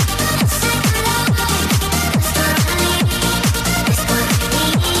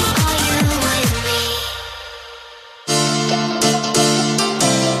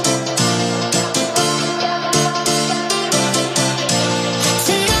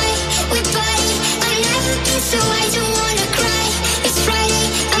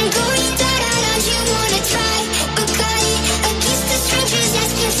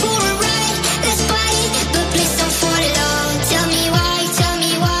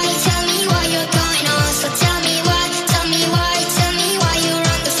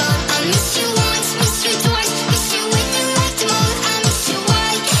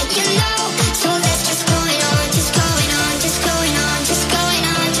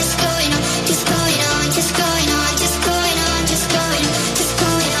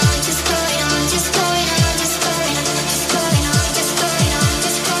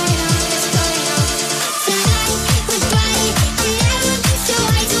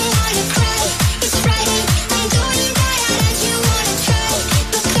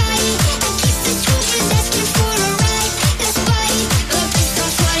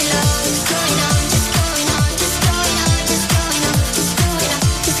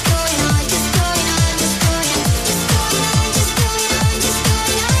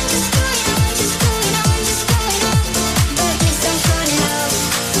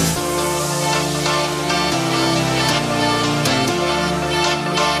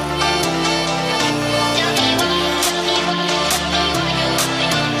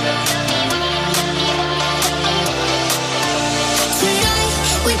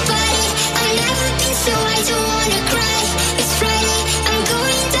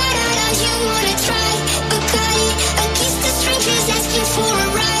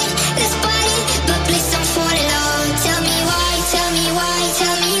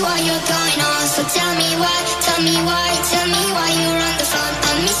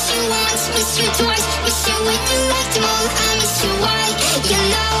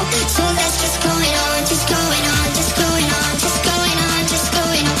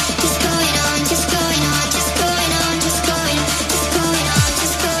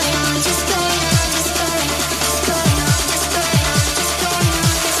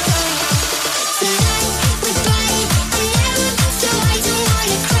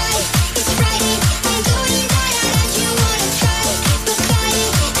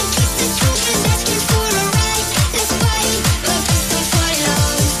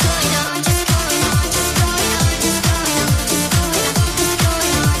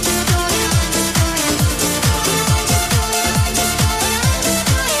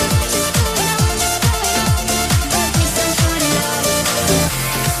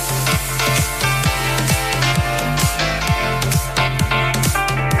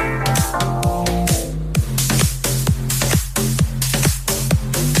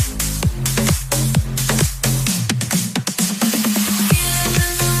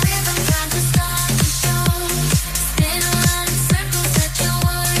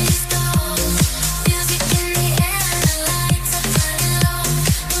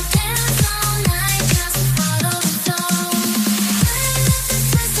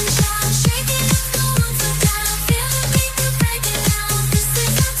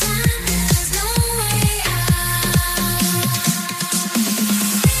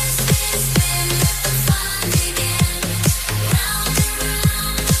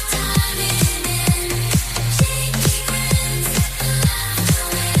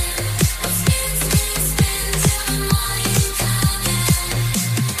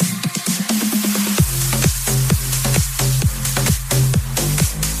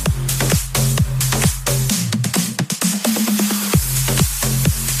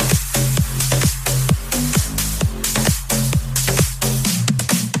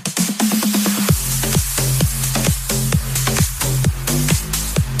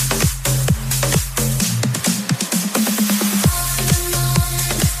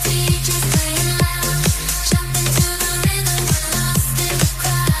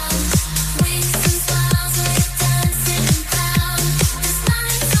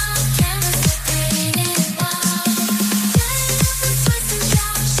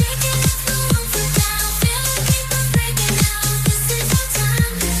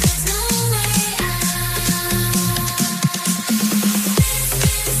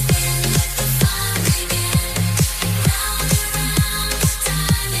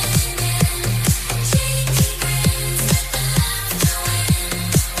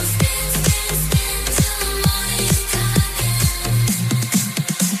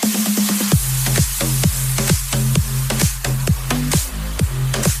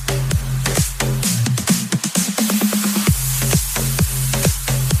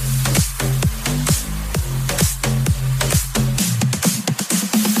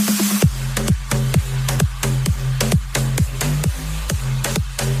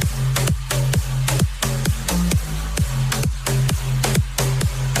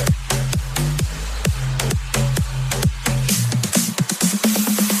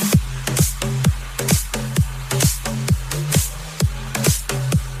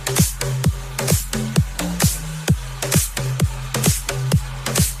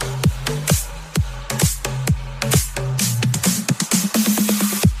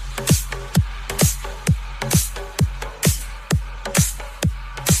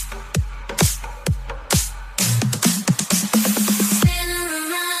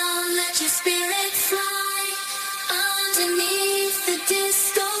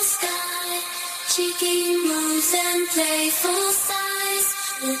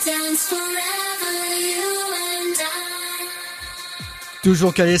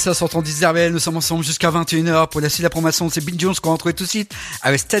Toujours calé, ça sort en 10 RVL, nous sommes ensemble jusqu'à 21h pour la suite de la promotion, c'est Bill Jones qu'on va retrouver tout de suite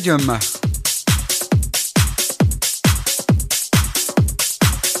avec Stadium.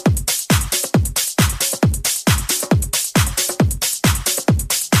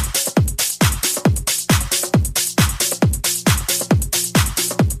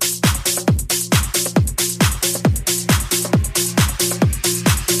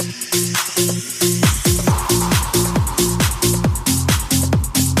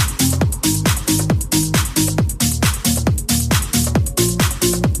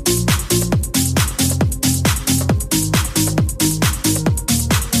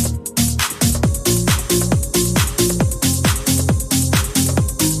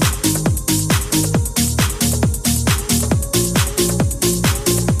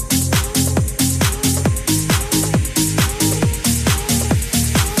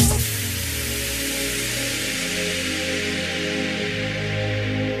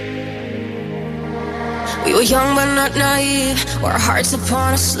 We're young but not naive, our hearts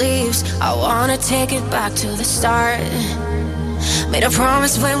upon our sleeves. I wanna take it back to the start. Made a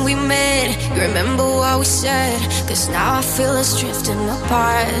promise when we met, you remember what we said? Cause now I feel us drifting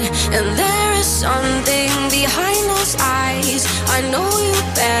apart. And there is something behind those eyes. I know you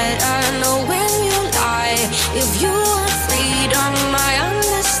better, know when you lie. If you want freedom, I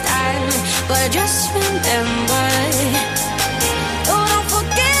understand. But just remember, oh, don't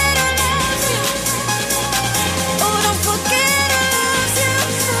forget I love you. Oh, don't forget I love you.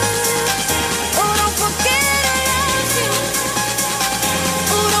 Oh, don't forget I love you.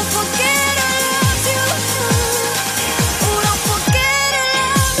 Oh, don't forget I love you. Oh, don't forget I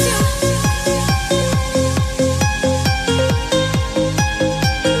love you.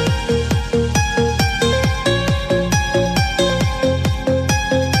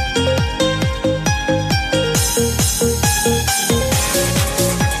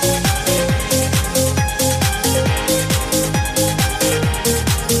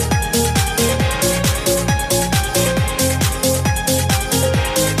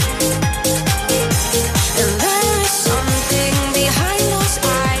 And there is something behind those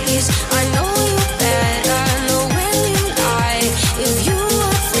eyes. I know you better, know when you lie. If you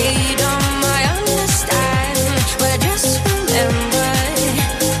want freedom, I understand. But just remember,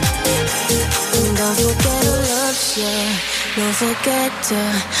 and don't forget who loves you. Don't forget to,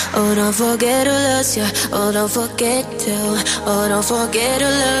 oh, don't forget who loves you. Oh, don't forget to, oh, don't forget who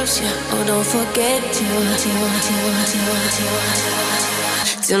loves you. Oh, don't forget to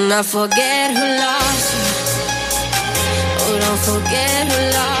not forget who loves you. Oh, don't forget who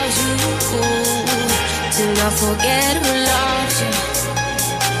loves you. Do not forget who loves you.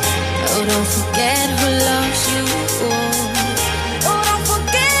 Oh, don't forget who loves you. Oh, don't forget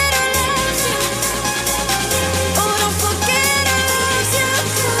who loves you. Oh, don't forget who loves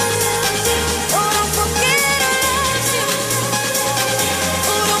you. Oh, don't forget who loves you.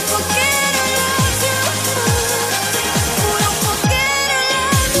 Oh, don't forget who loves you. Oh, don't forget who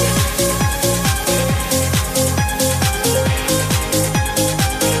loves you.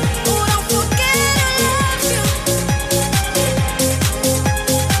 Oh, don't forget who loves you.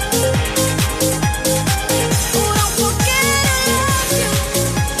 Oh, don't forget who loves you.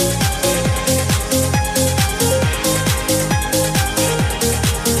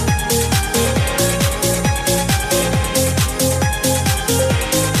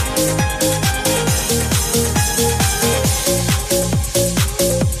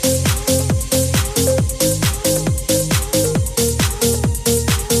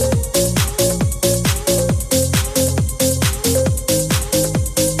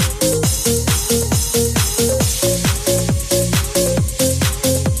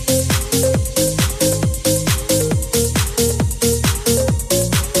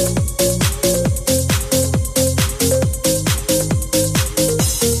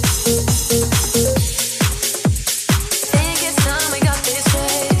 Think it's time we got this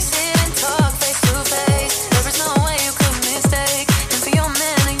straight. Sit and talk face to face. There is no way you could mistake. And for your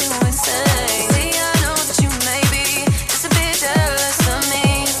man, are you insane? See, I know that you may be just a bit jealous of me,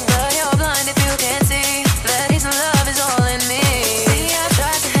 but you're blind if you can't see that his love is all in me. See, I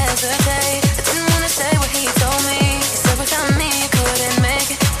tried to hesitate. I didn't wanna say what he told me. He said without me you couldn't make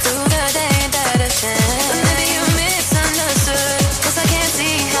it through the day. Ain't that a shame? But maybe you misunderstood, 'cause I can't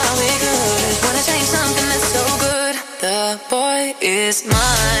see how we could wanna change something that's so good. The boy is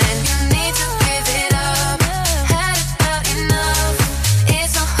mine. You need to give it up. Had about enough.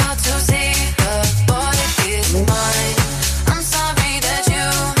 It's so hard to see. The boy is mine. I'm sorry that you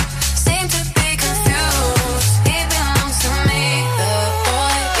seem to be confused. He belongs to me. The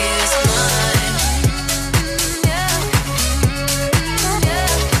boy is mine. Yeah.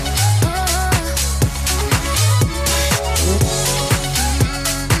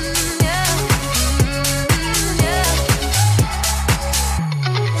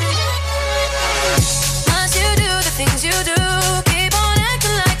 Must you do the things you do? Keep on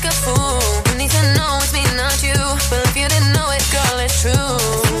acting like a fool. You need to know it's me, not you. Well, if you didn't know it, girl, it's true. I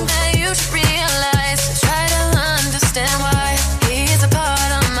think that you should realize. Try to understand why he is a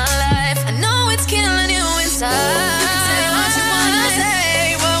part of my life. I know it's killing you inside. Say what you wanna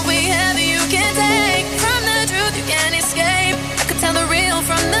say. What we have, you can't take. From the truth, you can't escape. I could tell the real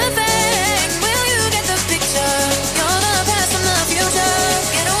from the fake. Will you get the picture? You're the past from the future.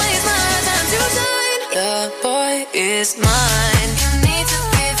 Get away, it's my time to shine. The boy is mine. You need to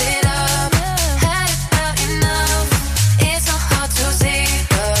give it up. Had about enough. It's so hard to see.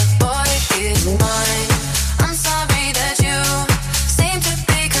 The boy is mine. I'm sorry that you seem to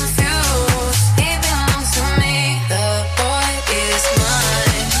be confused. He belongs to me. The boy is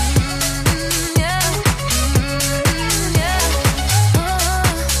mine. Yeah.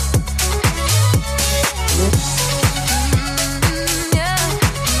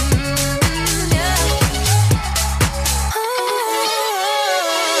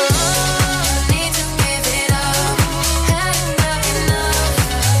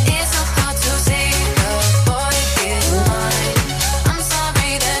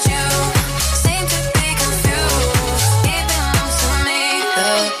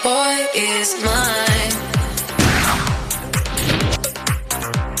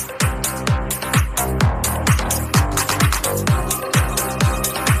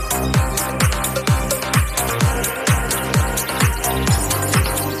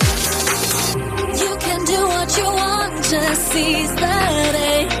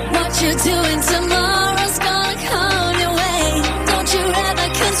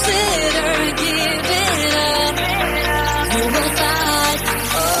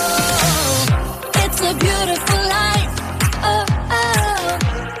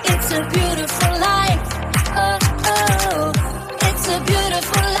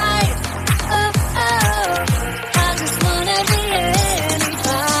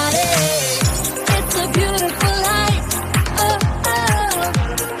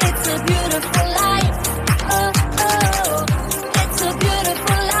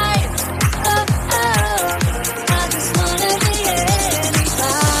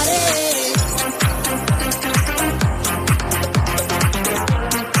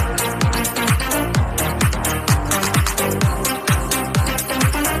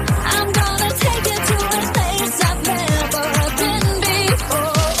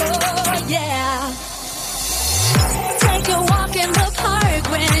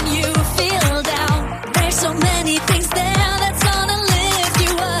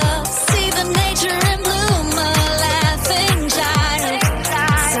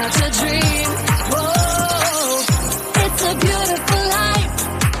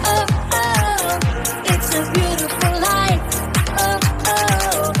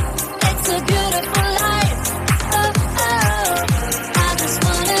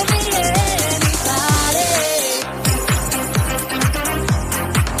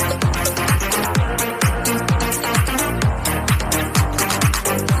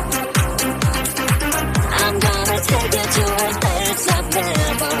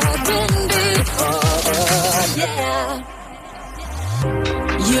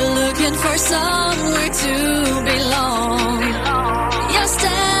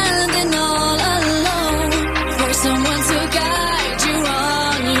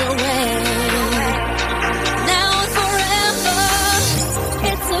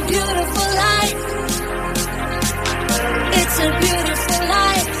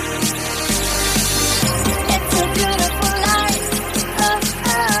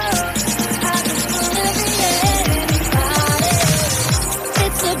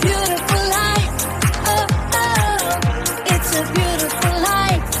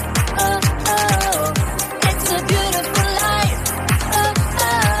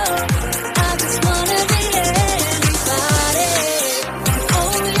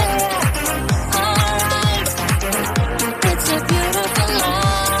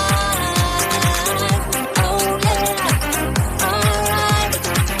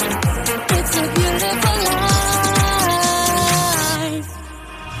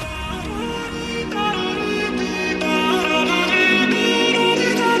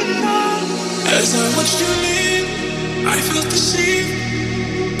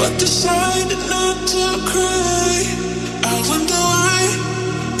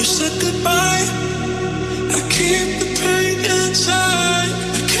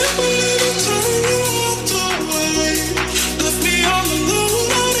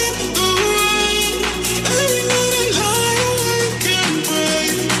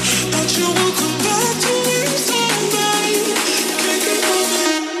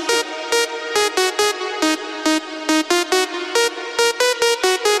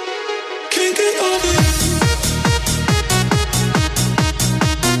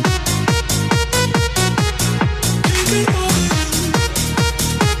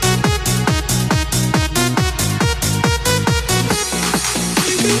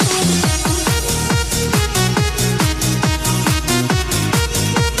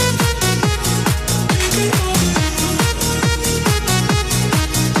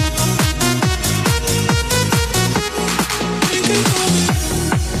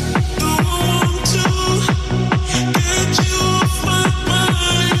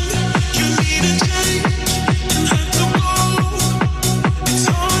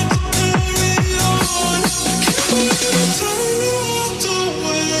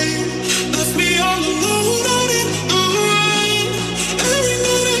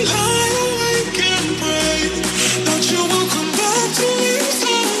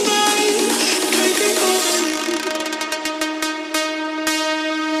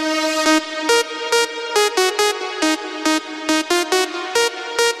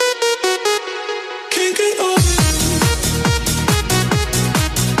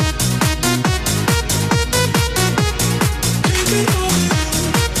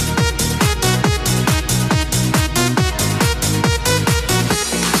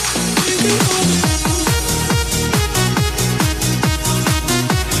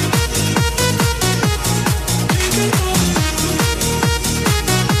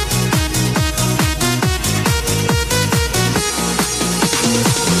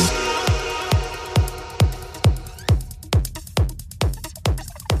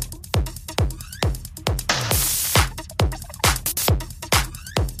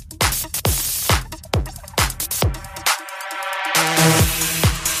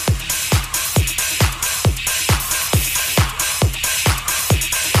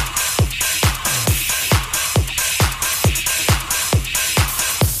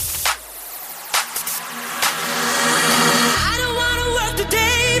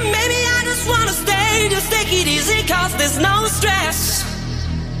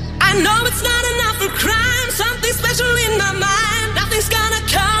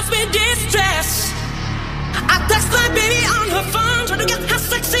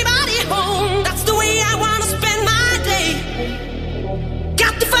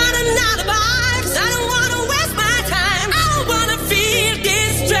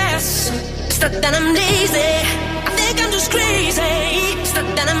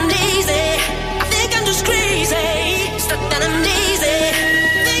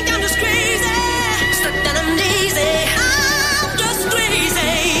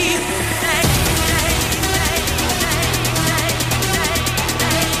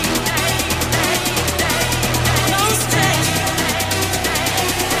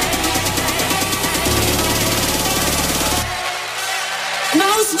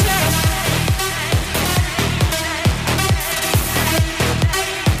 No stress.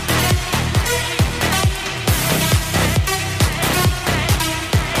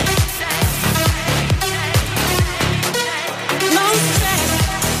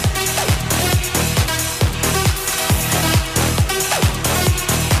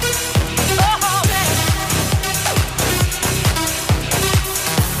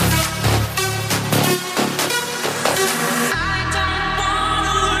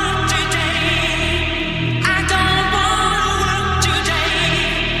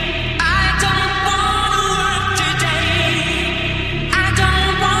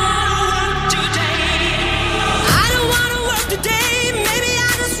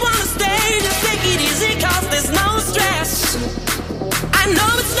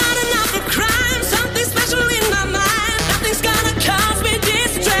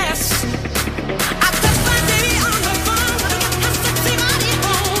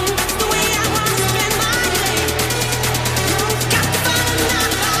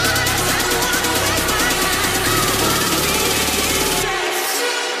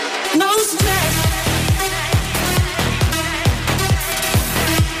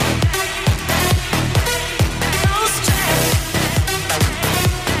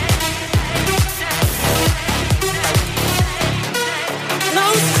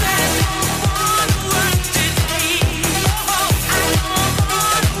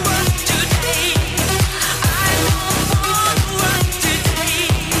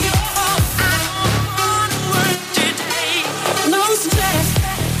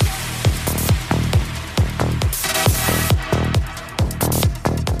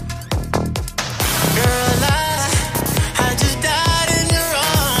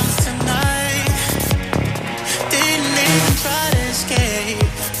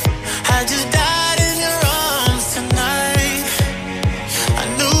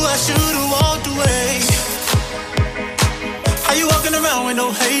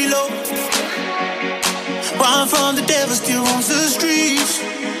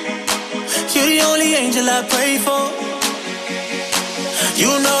 angel I pray for.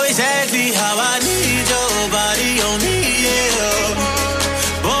 You know exactly how I need your body on me, yeah.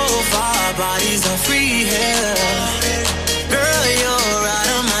 Both our bodies are free here. Girl, you're out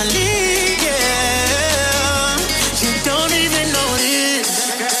of my league, yeah. You don't even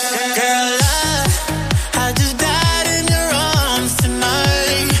notice. Girl, I just died in your arms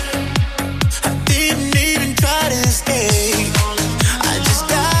tonight. I didn't even try to escape. I just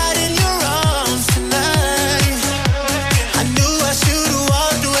died in your arms tonight. I knew I should've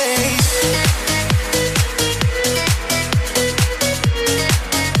walked away.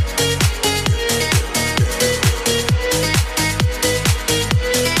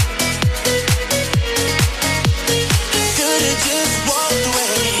 Should've just walked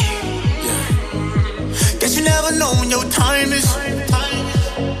away. Guess you never know when your time is.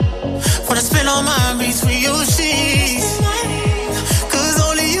 When I spend all my beats for your sheets. Cause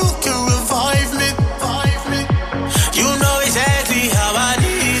only you can revive me. You know exactly how I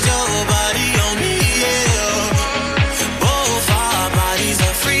need your body on me, yeah. Both our bodies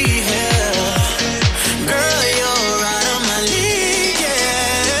are free here. Girl, you're out of my league,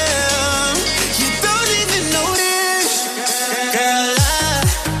 yeah. You don't even notice. Girl,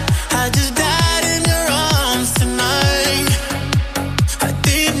 I just died in your arms tonight. I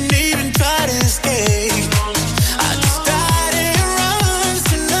didn't even try to escape. I just died in your arms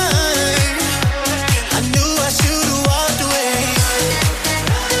tonight. I knew I should've walked away.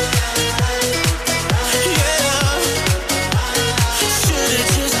 Yeah, should've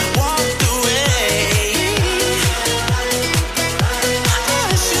just walked away. I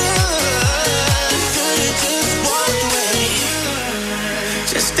should've just walked away.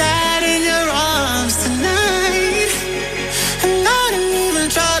 Just died in your arms tonight. And I didn't even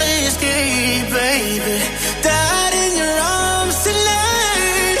try to escape, baby. Died in your arms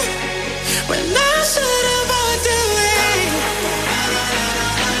tonight. When I should've walked away.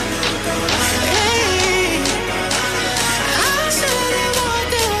 Hey, I should've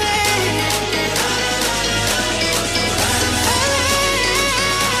walked away.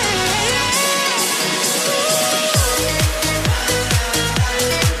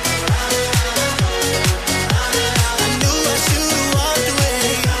 I knew I should've walked away.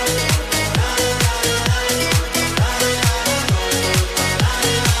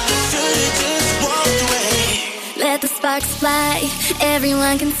 Should've just walked away. Let the sparks fly,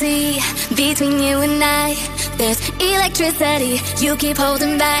 everyone can see. Between you and I, there's electricity. You keep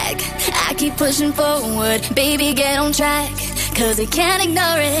holding back, I keep pushing forward. Baby, get on track, cause we can't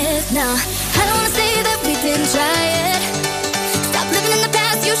ignore it. No, I don't wanna say that we didn't try it. Stop living in the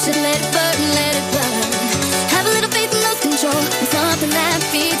past, you should let it burn, let it burn. Have a little faith and lose control, and something that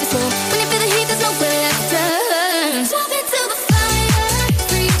feeds your soul. When you feel the heat, there's nowhere left to turn. Jump into the fire,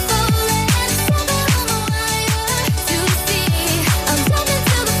 free falling, stepping on the wire to see. I'm jumping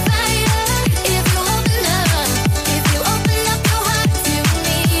to the fire. If you open up your heart to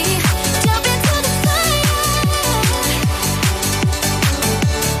me, jump into the fire.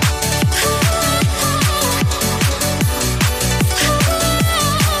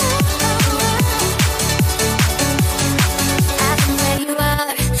 I've been where you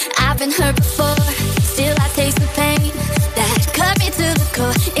are, I've been hurt before. Still I taste the pain that cut me to the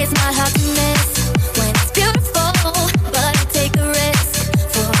core. It's not hard to miss when it's beautiful, but I take a risk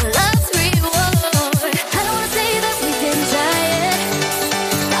for love's reward. I don't wanna say that we didn't try it.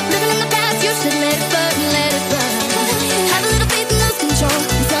 Stop living in the past, you should let it burn, let it burn. Have a little faith and lose control,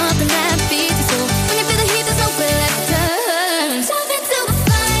 and something that feeds your soul. When you feel the heat, there's nowhere left to turn. Jump into the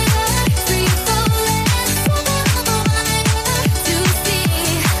fire, free falling, stepping on the wire to see.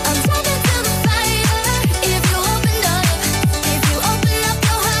 I'm jumping to the fire. If you open up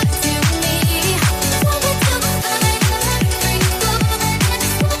your heart to me, jump into the fire, free falling,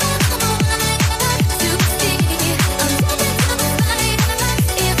 stepping on the wire to see. I'm jumping to the fire.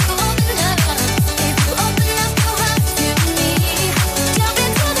 If you open up your heart to me, jump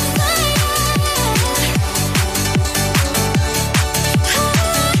into the fire.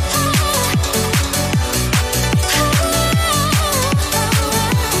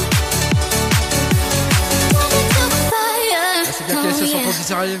 C'est bien que sur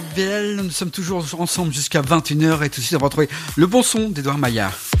 136 RVL, nous sommes toujours ensemble jusqu'à 21h et tout de suite on va retrouver le bon son d'Edouard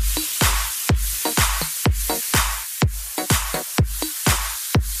Maillard.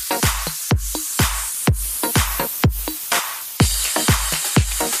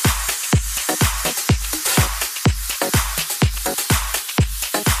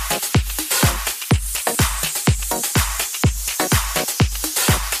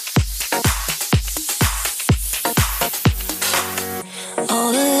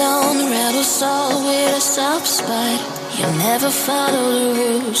 All alone, rebel your soul with a soft spot. You never follow the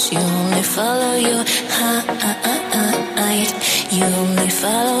rules, you only follow your heart. You only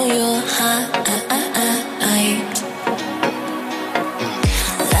follow your heart.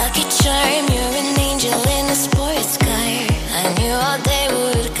 Lucky charm, you're an angel in a sports car. I knew all day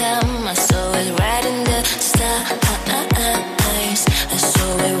would come, I saw it right in the stars. I saw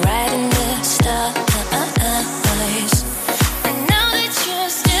it right in the stars. And now that you're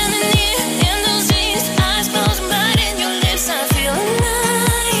standing here in those jeans, eyes closed, but in your lips I feel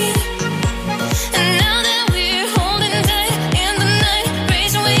alive. And now that we're holding tight in the night,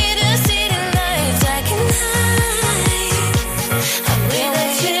 race away the city lights, I can hide. I've been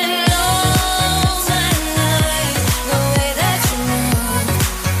waiting all my life, the way that you move.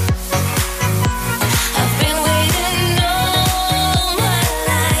 I've been waiting all my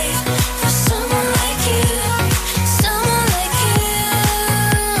life for someone like you, someone like you.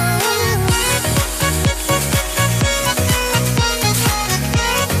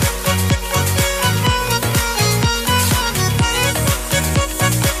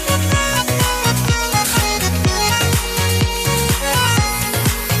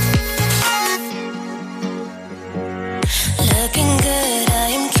 Looking good, I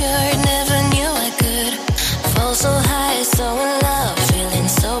am cured, never knew I could fall so high, so in love, feeling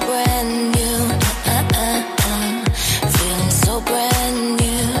so brand new. Feeling so brand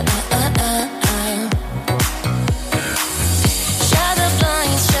new. Shut the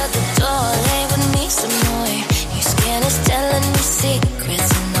blinds, shut the door, lay with me some more. Your skin is telling me secrets,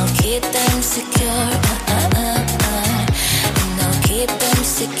 and I'll keep them secure. And I'll keep them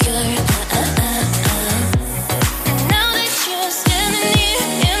secure. And now that you're standing here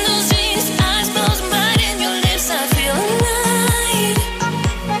in those jeans, eyes closed, but in your lips I feel alive.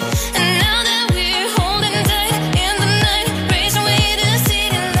 And now that we're holding tight in the night, race away the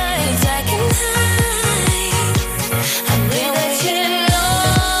city lights, I can hide. I've been waiting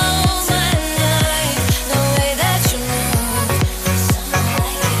all my life, the way that you move.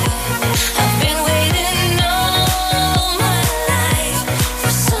 I've been waiting all my life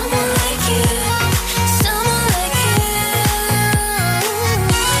for someone like you.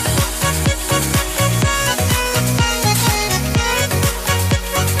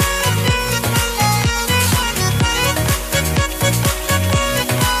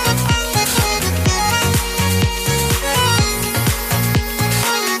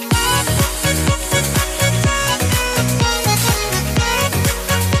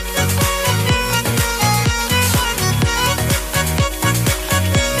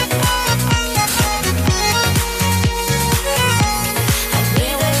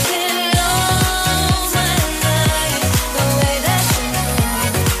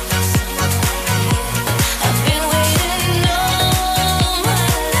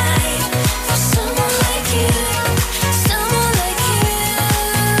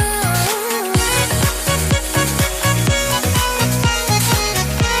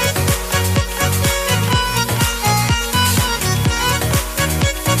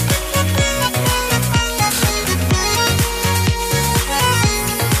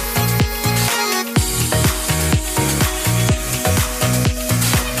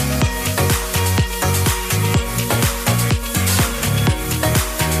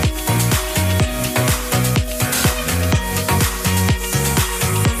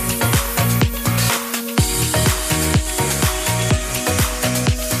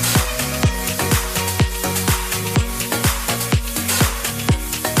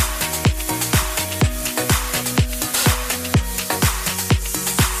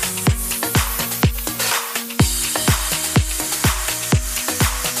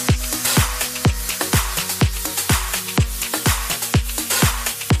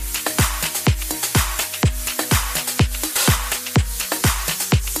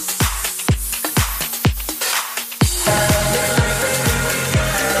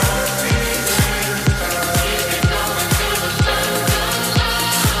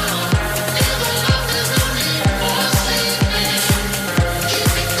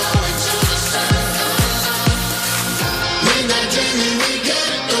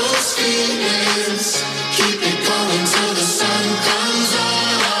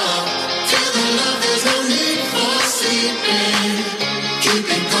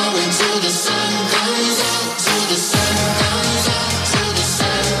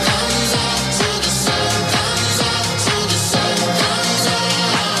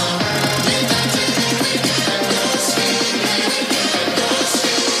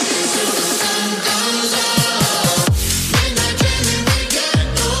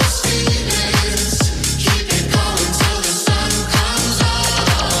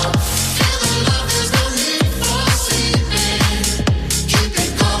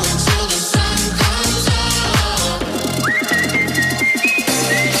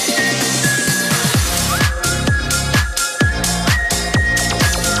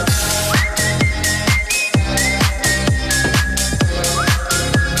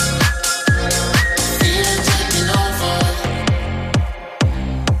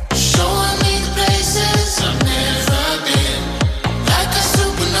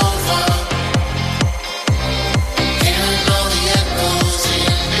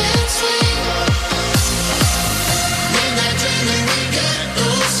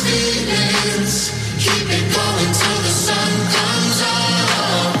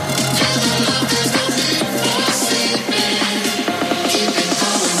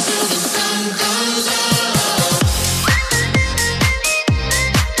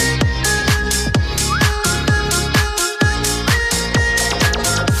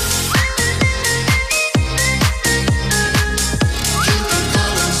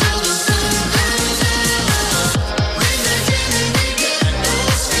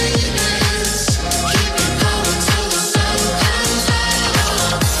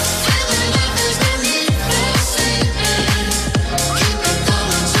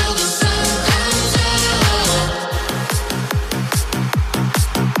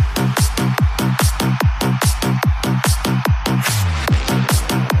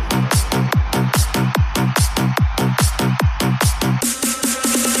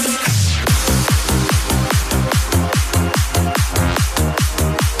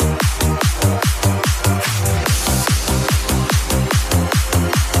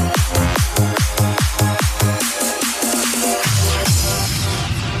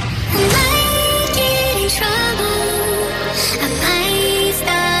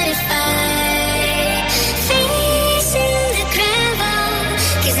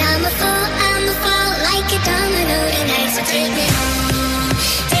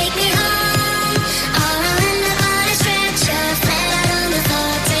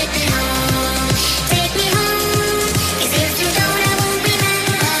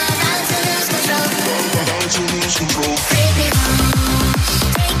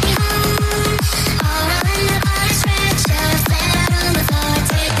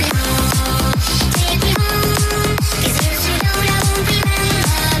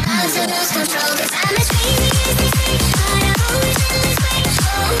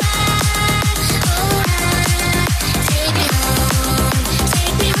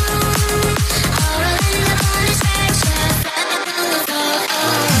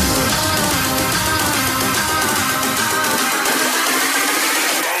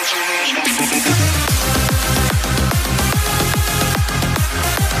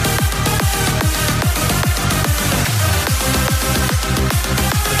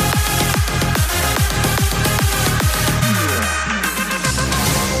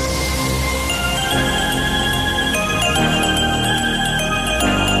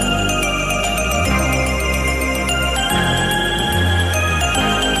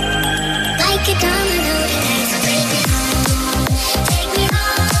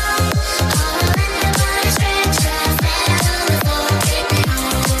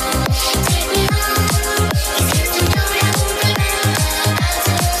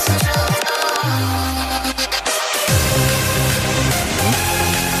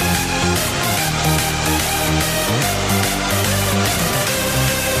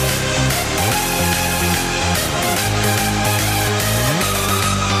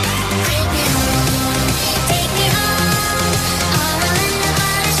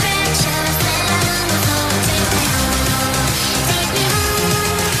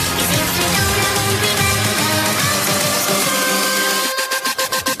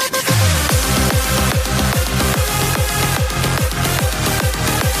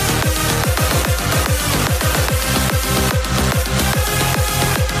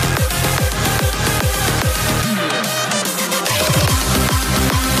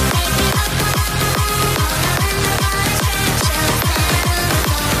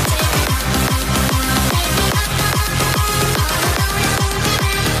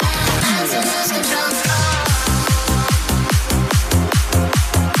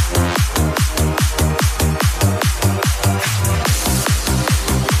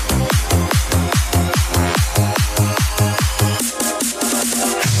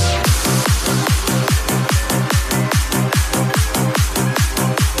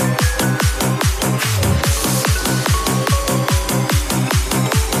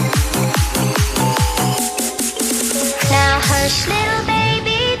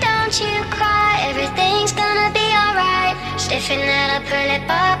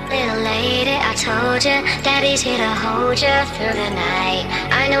 told you, daddy's here to hold you through the night.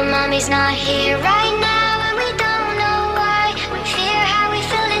 I know mommy's not here right now, and we don't know why. We fear how we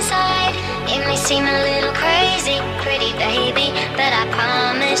feel inside. It may seem a little crazy, pretty baby, but I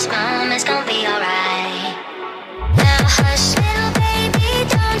promise mama's gonna be alright. Now hush, little baby,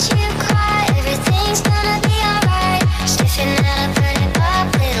 don't you cry. Everything's gonna be alright. Stiffen that up, put it up,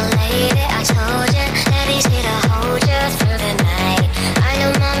 little lady. I told you, daddy's here to hold you through the night. I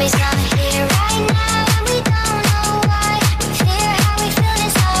know mommy's not here right now, and we don't know why. We fear how we feel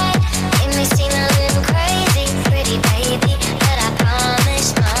inside. It may seem a little crazy, pretty baby, but I promise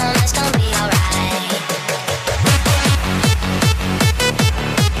mama's gonna be alright.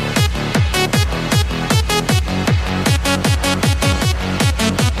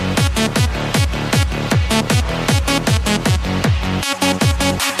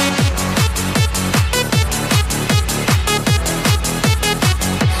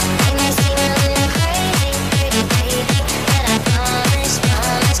 It may seem a little crazy, pretty baby, but I promise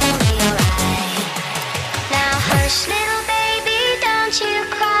mama's gonna be alright. Now hush, little baby, don't you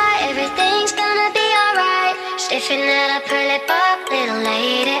cry. Everything's gonna be alright. Stiffen it up, her lip up, little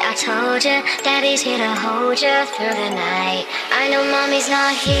lady. I told you, daddy's here to hold you through the night. I know mommy's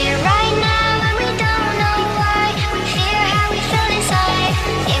not here right now, and we don't know why. We fear how we feel inside.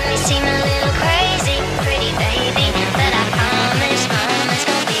 It may seem a little crazy, pretty baby, but I promise mama's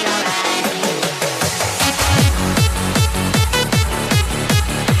gonna be alright.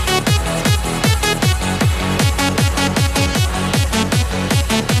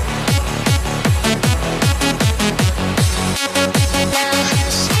 Now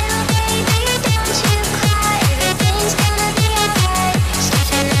hush, little baby, don't you cry. Everything's gonna be alright.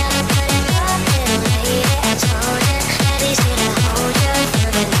 Stiffen it up, put it up, little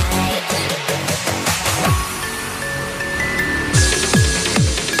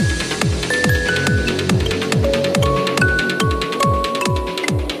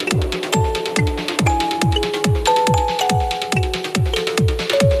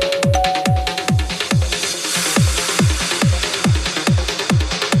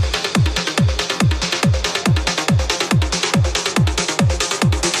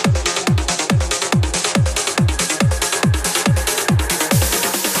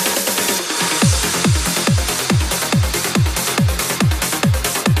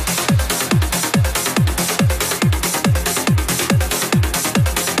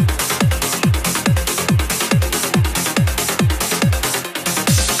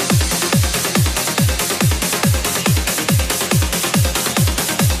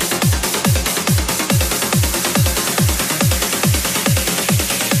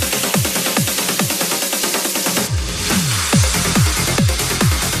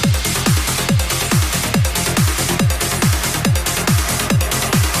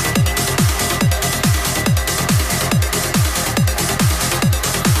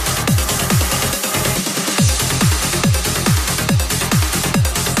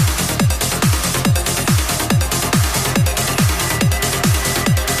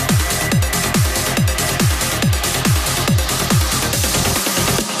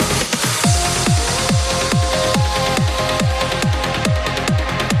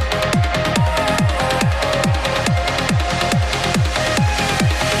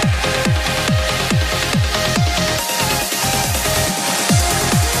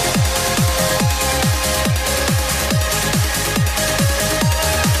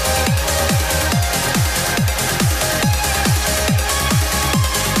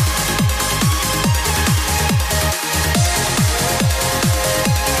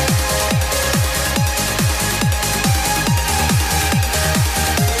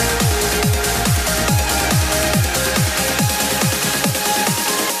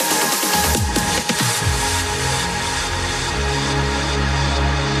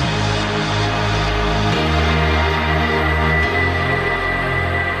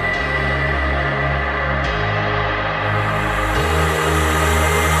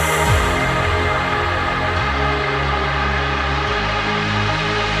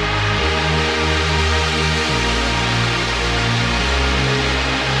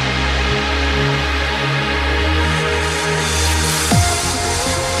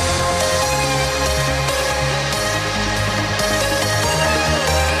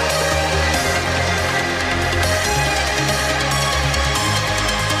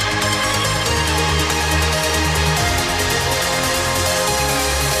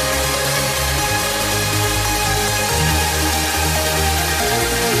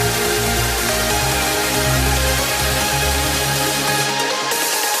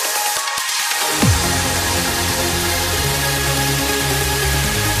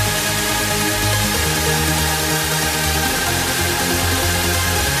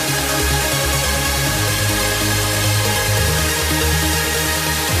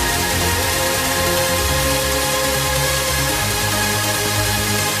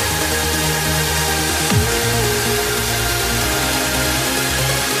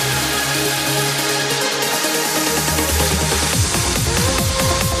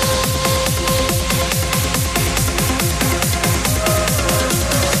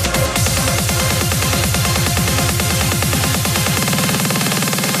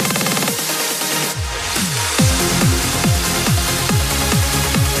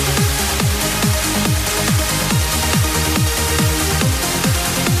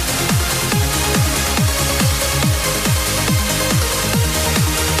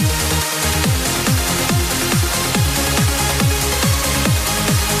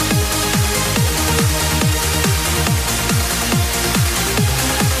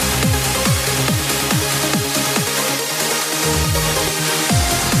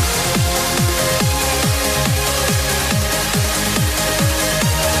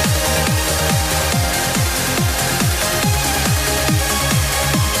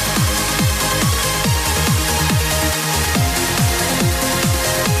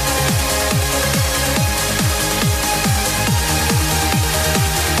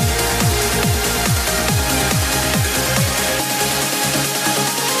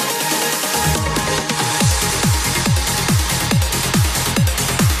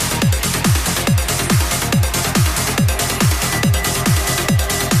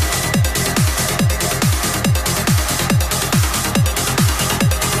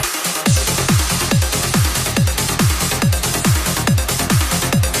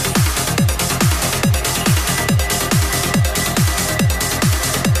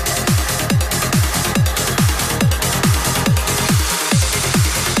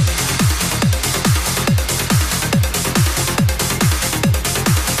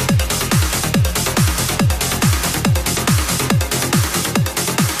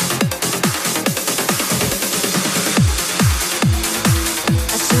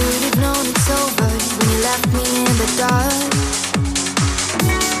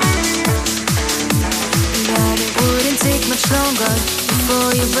longer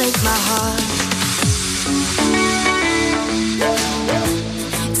before you break my heart.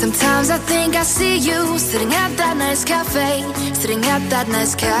 Sometimes I think I see you sitting at that nice cafe, sitting at that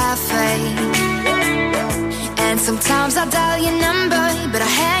nice cafe. And sometimes I dial your number, but I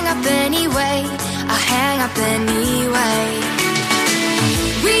hang up anyway, I hang up anyway.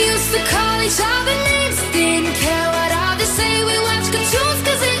 We used to call each other names, didn't care what others say. We watched cartoons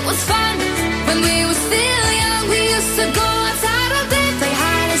cause it was fun. When we were still young, we used to go outside all day, play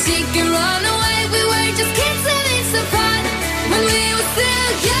hide and seek and run away. We were just kids having some fun. When we were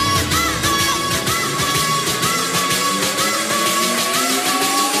still young.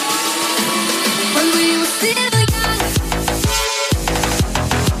 When we were still young.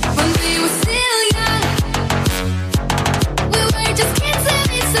 When we were still young. We were just kids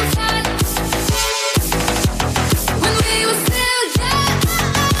having some fun. When we were still young.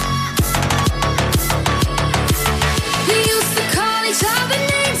 We used to call each other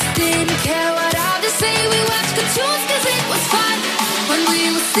names, didn't care what others say. We watched cartoons cause it was fun. When we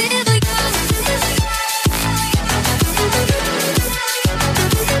were still young.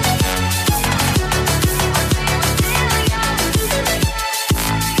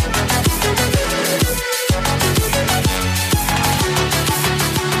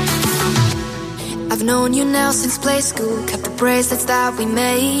 I've known you now since play school, kept the bracelets that we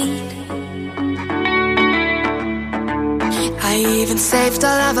made. I even saved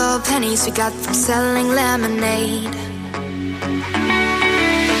all of our pennies we got from selling lemonade.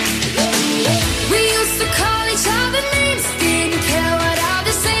 We used to call each other names, didn't care what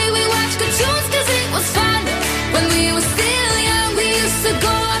others say. We watched cartoons cause it was fun. When we were still young, we used to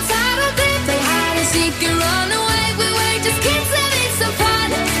go outside all day, play hide and seek and run away. We were just kids having some fun.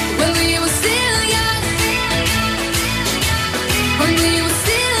 When we were still young. When we were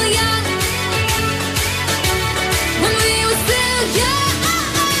still young. When we were still young.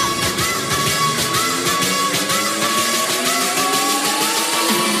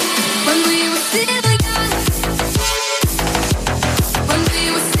 When we were still young. When we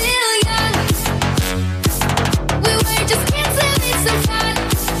were still young. We were just kids having some fun.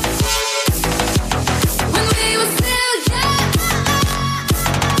 When we were still young.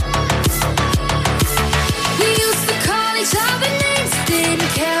 We used to call each other names,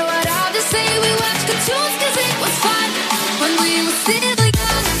 didn't care what others say. We watched cartoons cause it was fun. When we were still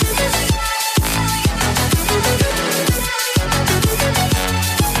young.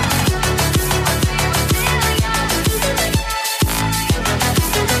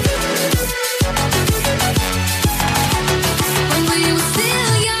 When we were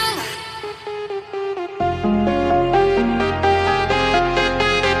still young.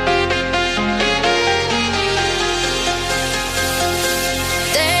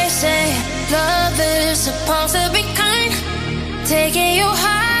 They say love is supposed to be kind, taking you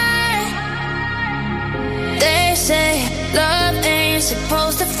high. They say love ain't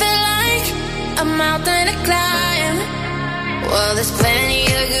supposed to feel like a mountain to climb. Well, there's plenty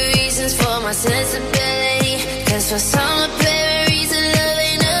of good reasons for my sensibility, cause for some apparent reason love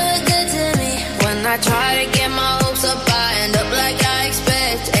ain't never good to me. When I try to get my hopes up, I end up like I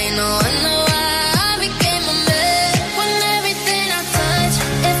expect. Ain't no wonder why I became a mess. When everything I touch,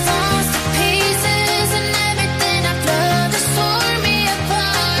 it falls to pieces, and everything I've loved has torn me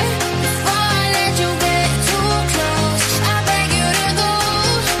apart. Before I let you get too close, I beg you to go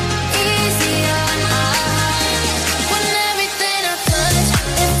easy on my heart. When everything I touch,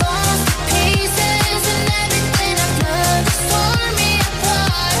 it falls to pieces, and everything I've loved has torn me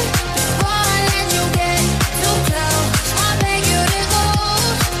apart. Before I let you get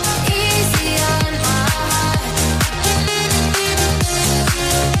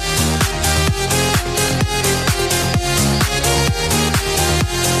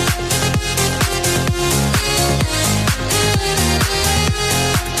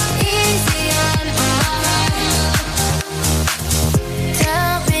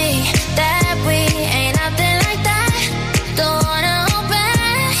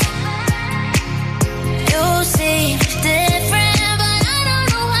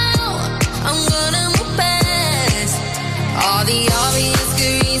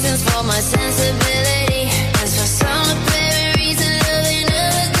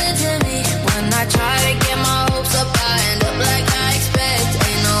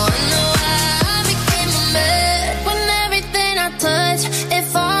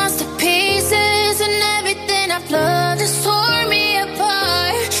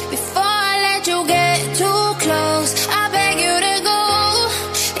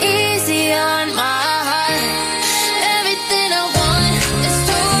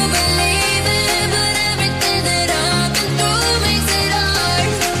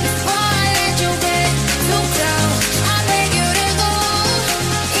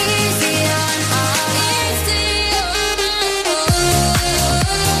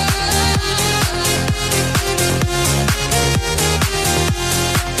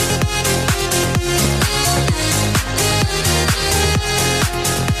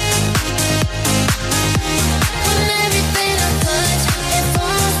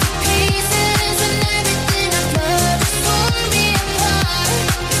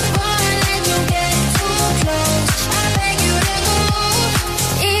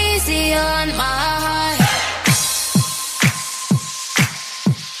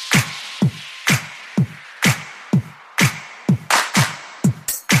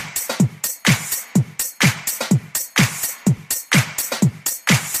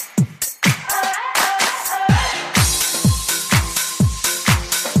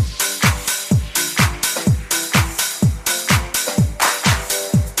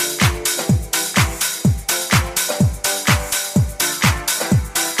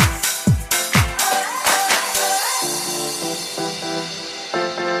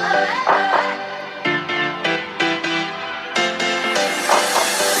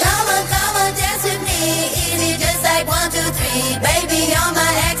me on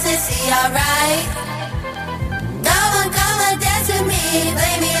my ecstasy, alright. Come on, dance with me,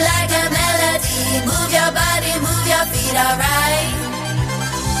 play me like a melody. Move your body, move your feet, alright.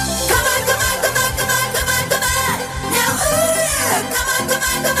 Come on, come on, come on, come on, come on, come on. Now, ooh yeah, come on, come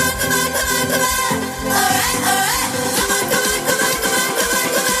on, come on, come on, come on, come on. Alright, alright. Come on, come on, come on, come on, come on,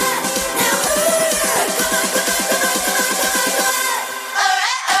 come on. Now, ooh yeah, come on, come on, come on, come on, come on, come on.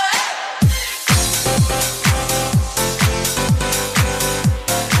 Alright, alright.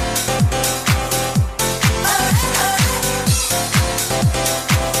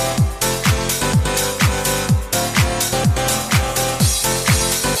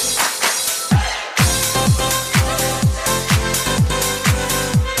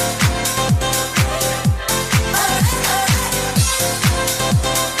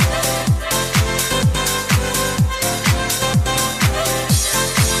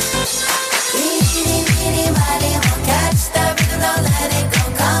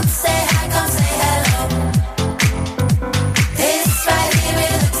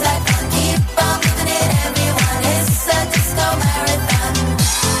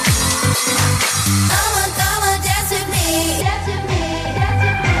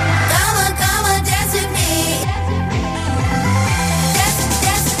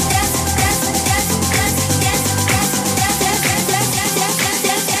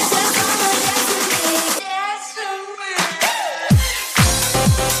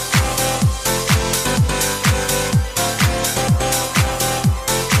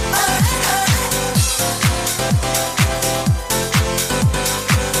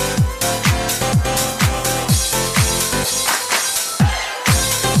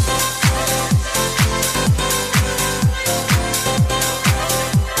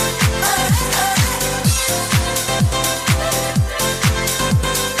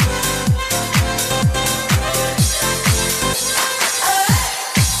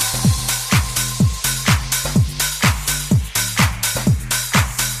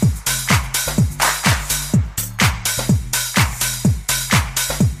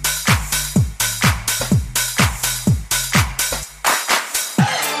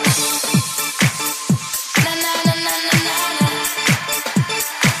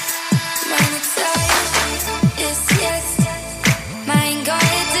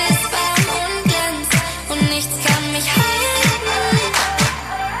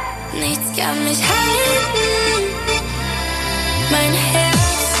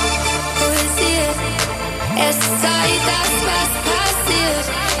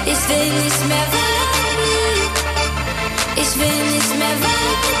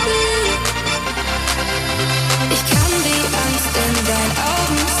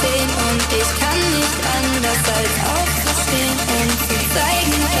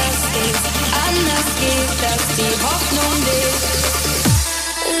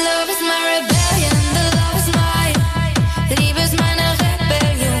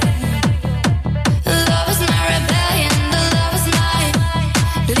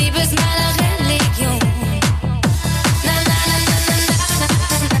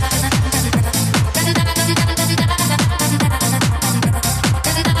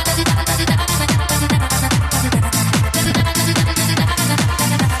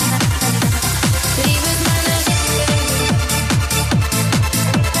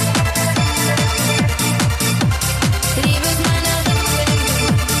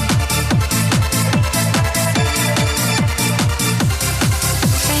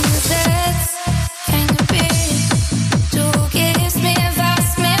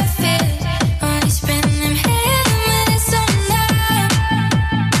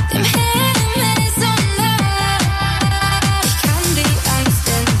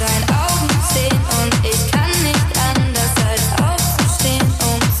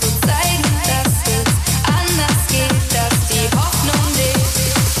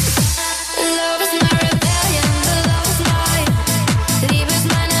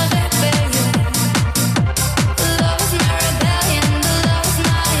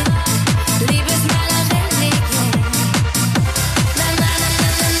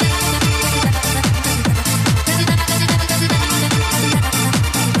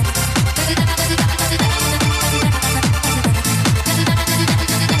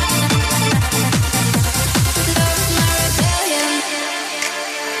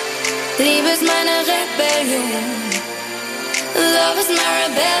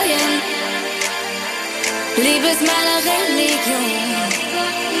 Liebe ist meine Religion.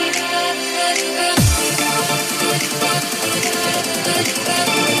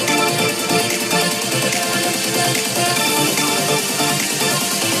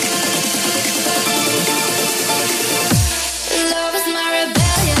 Love is my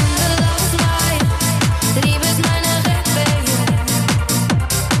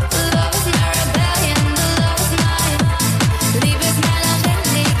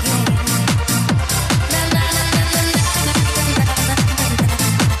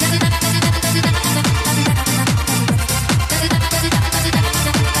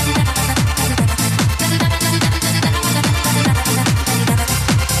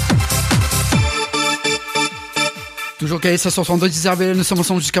Ok, ça sort en 10 RVL, nous sommes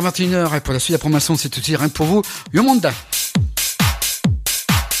ensemble jusqu'à 21h. Et pour la suite de la promotion, c'est aussi rien que pour vous. Yomonda.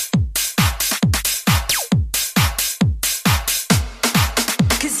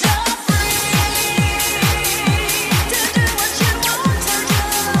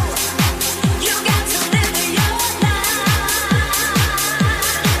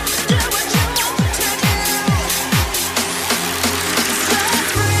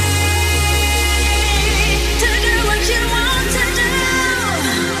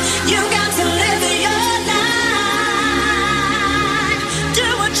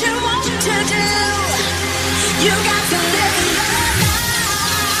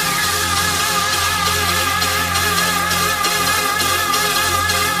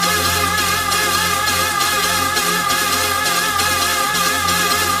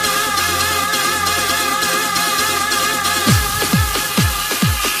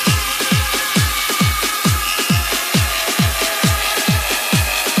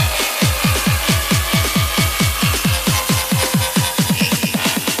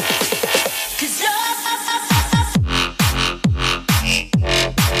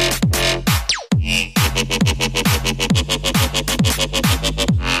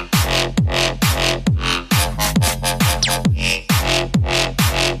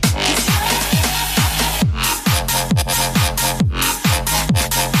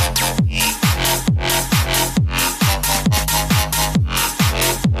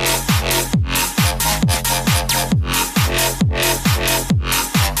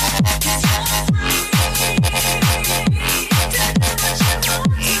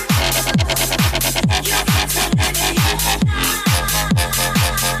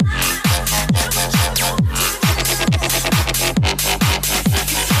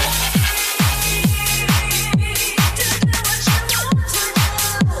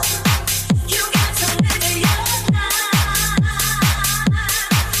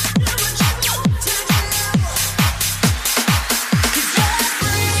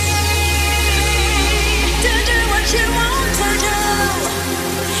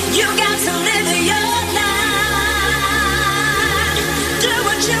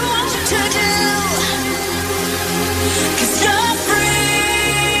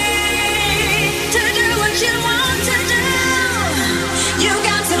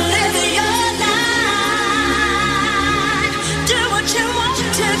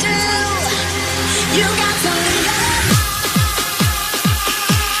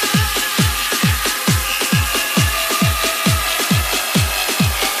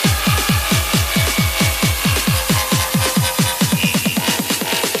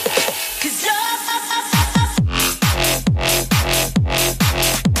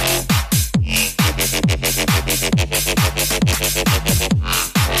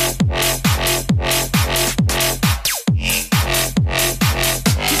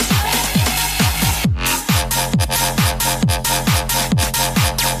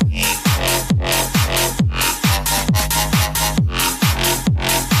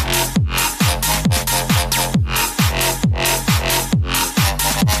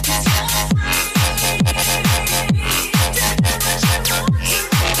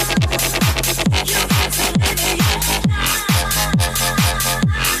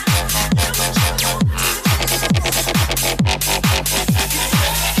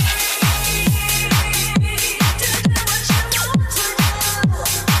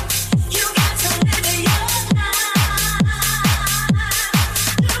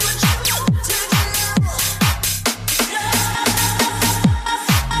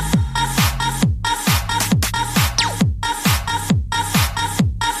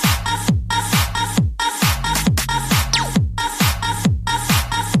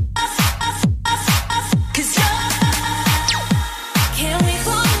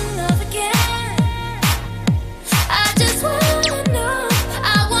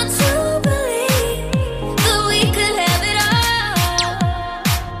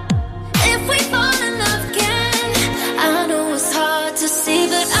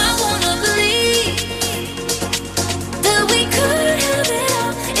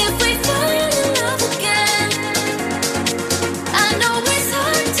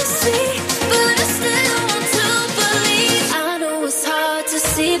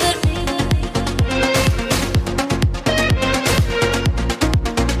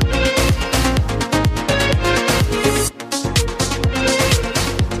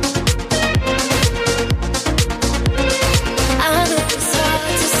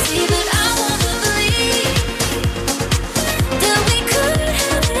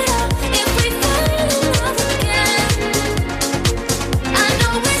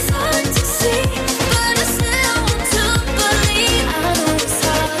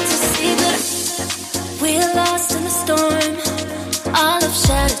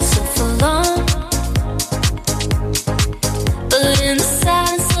 chatted so for long, but in the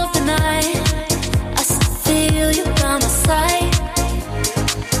silence of the night, I still feel you by my side.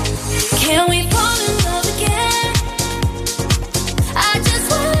 Can we fall in love again? I just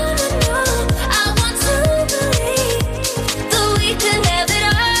wanna know, I want to believe that we could have it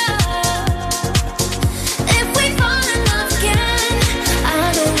all. If we fall in love again, I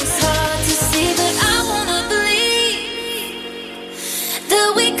know it's hard to see, but I wanna believe that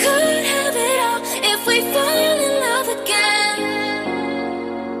we could have it all. If we fall in love again,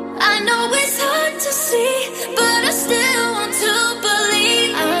 I know it's hard to see, but I still want to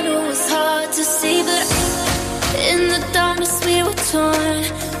believe. I know it's hard to see, but in the darkness we were torn,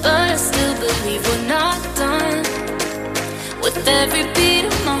 but I still believe we're not done. With every beat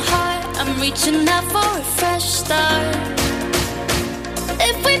of my heart, I'm reaching out for a fresh start.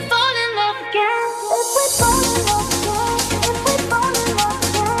 If we fall in love again, if we fall in love again, if we fall in love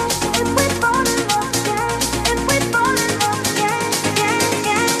again, if we fall in love again, if we fall in love again,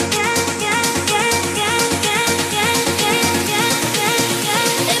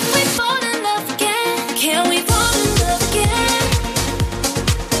 if we fall in love again, can we fall in love again?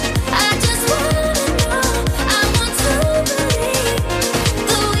 I just wanna know, I want to believe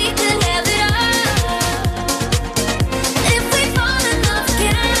that we could have it all. If we fall in love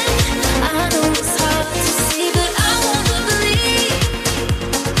again, I know it's hard to see, but I wanna believe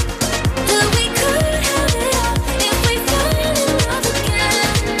that we could have it all. If we fall in love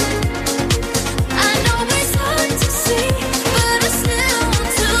again, I know it's hard to see, but I still want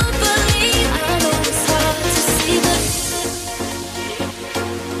to believe. I know it's hard to see, but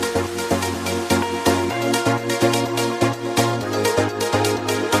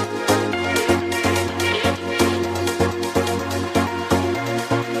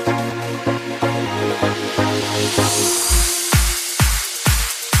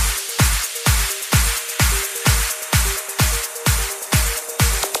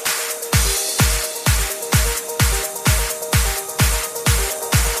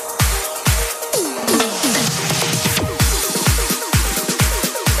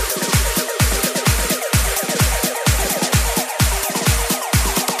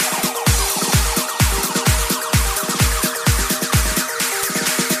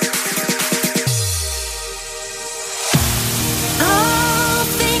I'm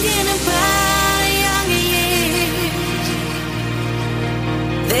thinking about younger years.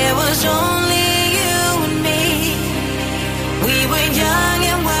 There was only you and me. We were young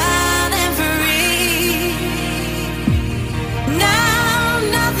and wild and free. Now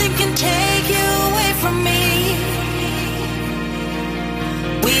nothing can take you away from me.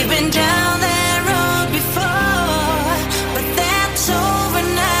 We've been down that road before, but that's over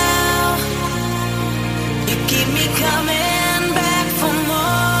now. You keep me coming back for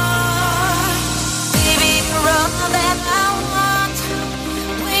more. Baby, you're all that I want.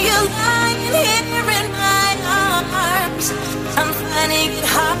 When you're lying here in my arms, I'm finding it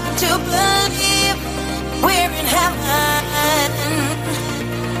hard to believe we're in heaven.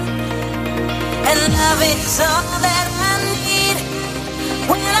 And love is all that I need.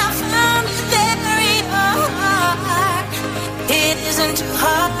 When I found you there in your heart, it isn't too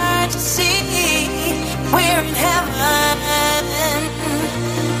hard to see we're in heaven.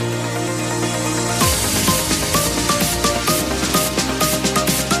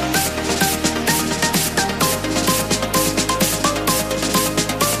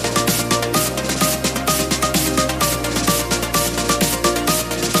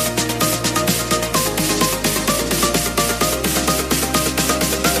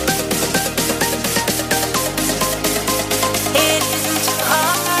 It isn't too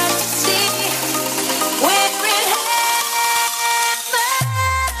hard to see we're in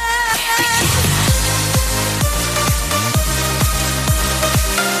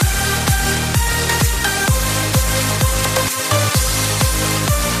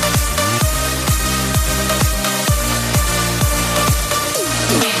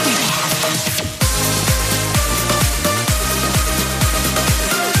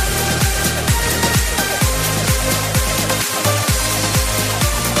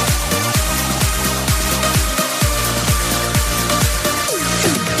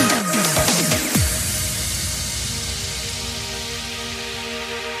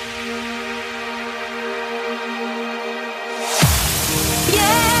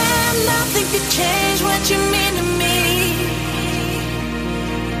change what you mean to me.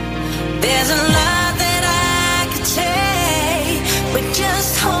 There's a lot that I could say, but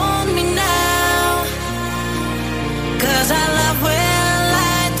just hold me now, 'cause our love will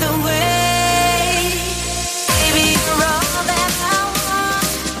light the way. Baby, you're all that I want.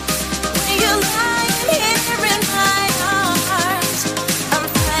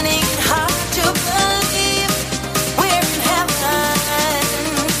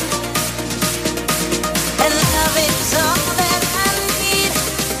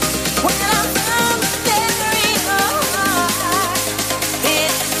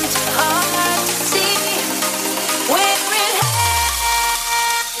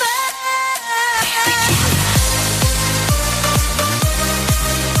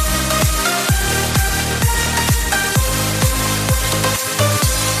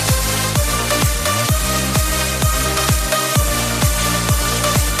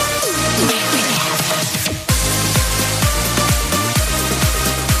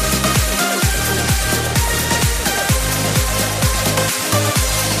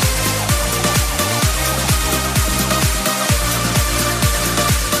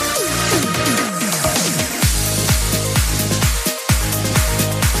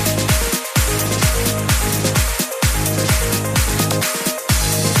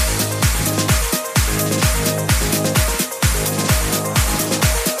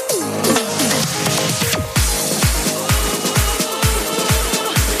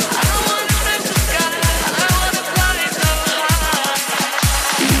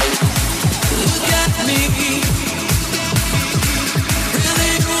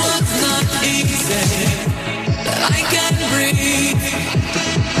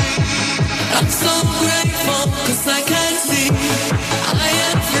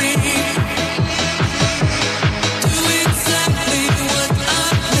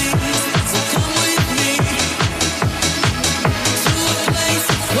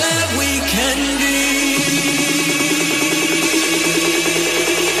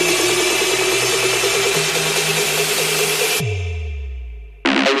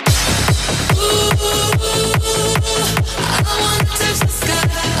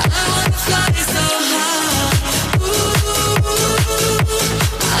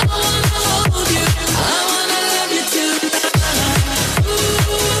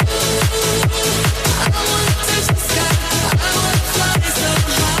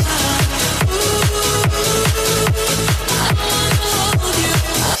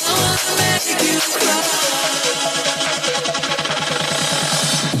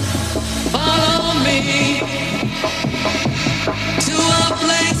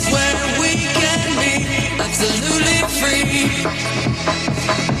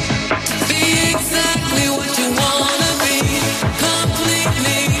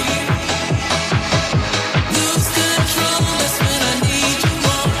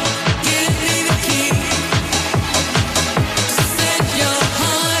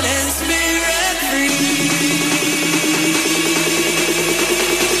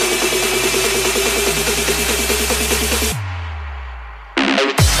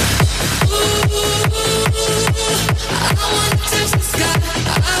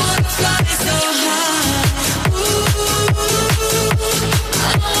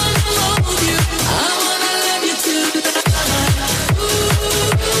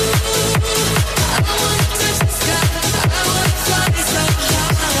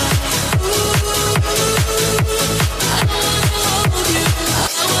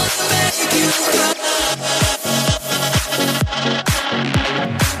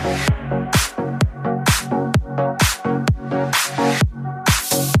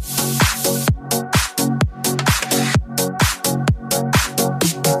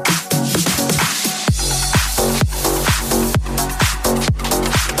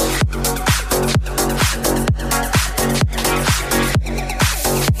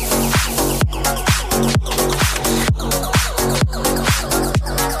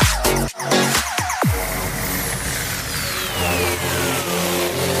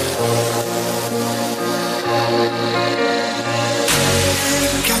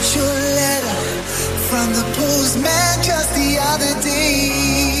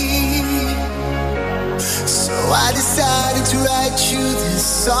 I decided to write you this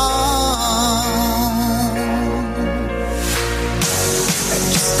song. And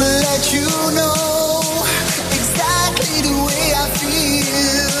just to let you know exactly the way I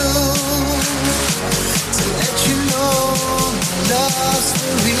feel, to let you know love's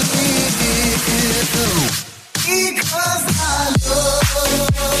for real. Because I love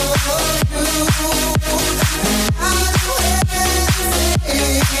you, I do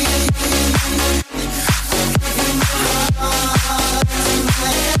everything.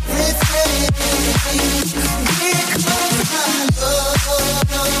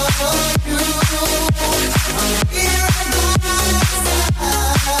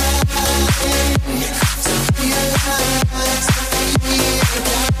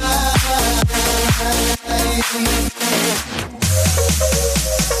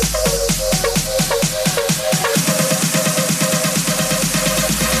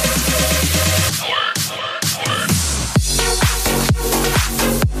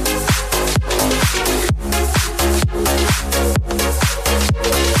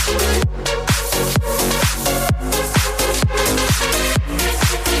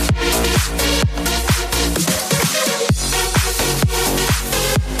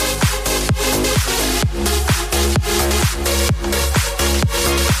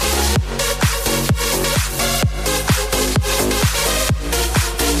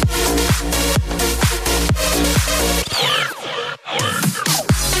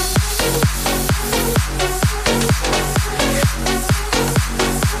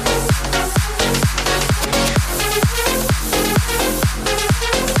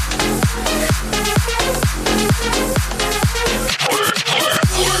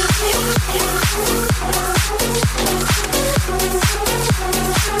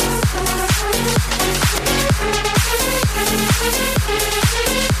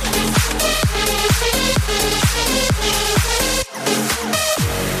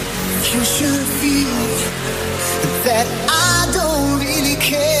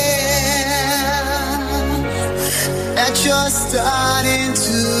 Starting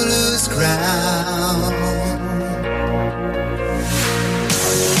to lose ground.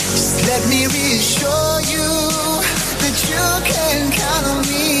 Just let me reassure you that you can count on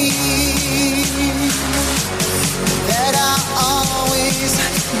me, that I'll always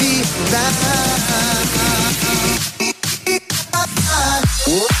be around.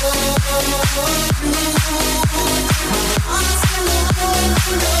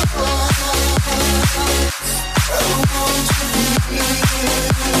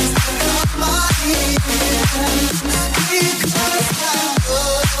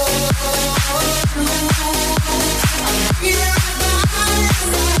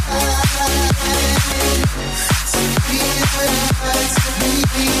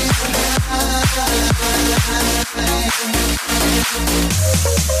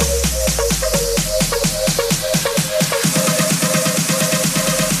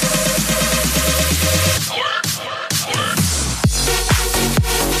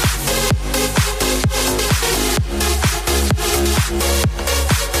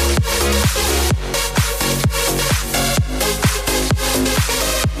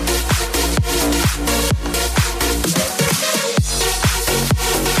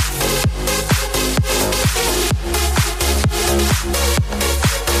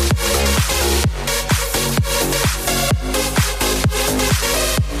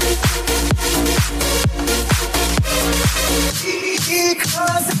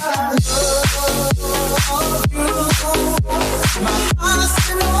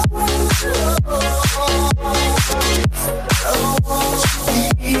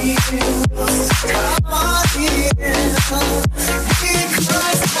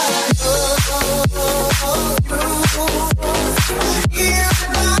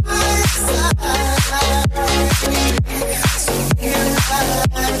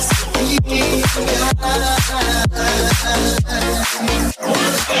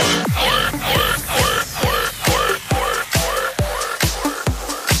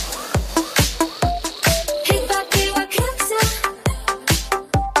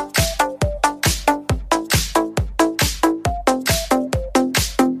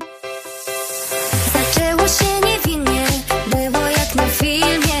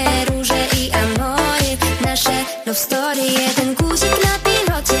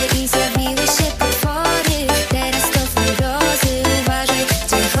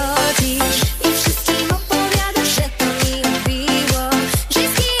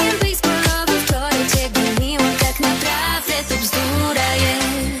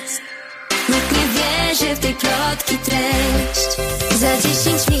 w tej plotki treść. Za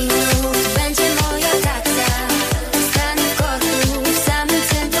 10 minut będzie moja taca.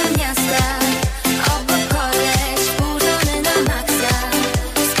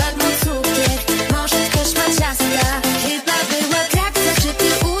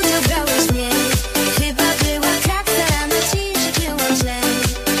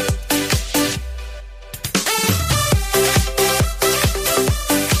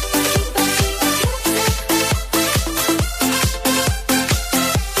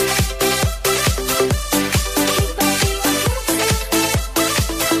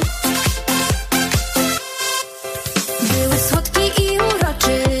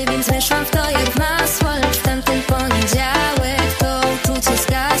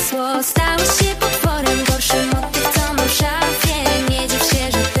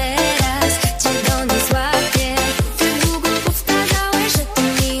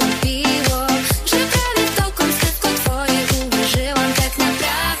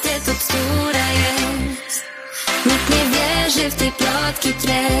 się w tej plotki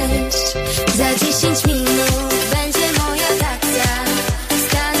treść. Za 10 minut będzie moja taksa.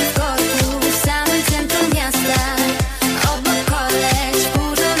 Stanę w korku w samym centrum miasta. Obok koleś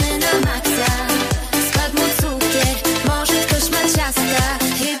wkurzony na maksa. Spadł mu cukier, może ktoś ma ciasta.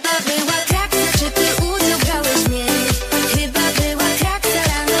 Chyba była kraksa, czy ty udział brałeś mnie? Chyba była kraksa,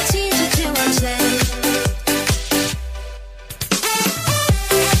 rano ci życzyłam źle.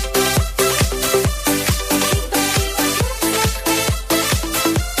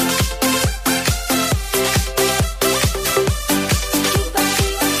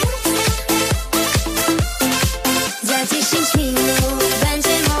 Za 10 minut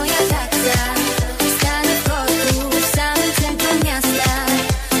będzie moja taksa. Stanę w korku w samym centrum miasta.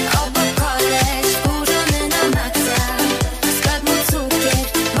 Obok koleś wkurzony na maksa. Spadł mu cukier,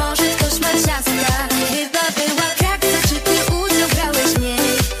 może ktoś ma ciasta. Chyba była kraksa, czy ty udział brałeś mnie?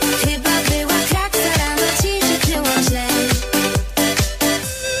 Chyba była kraksa, rano ci życzyłam źle.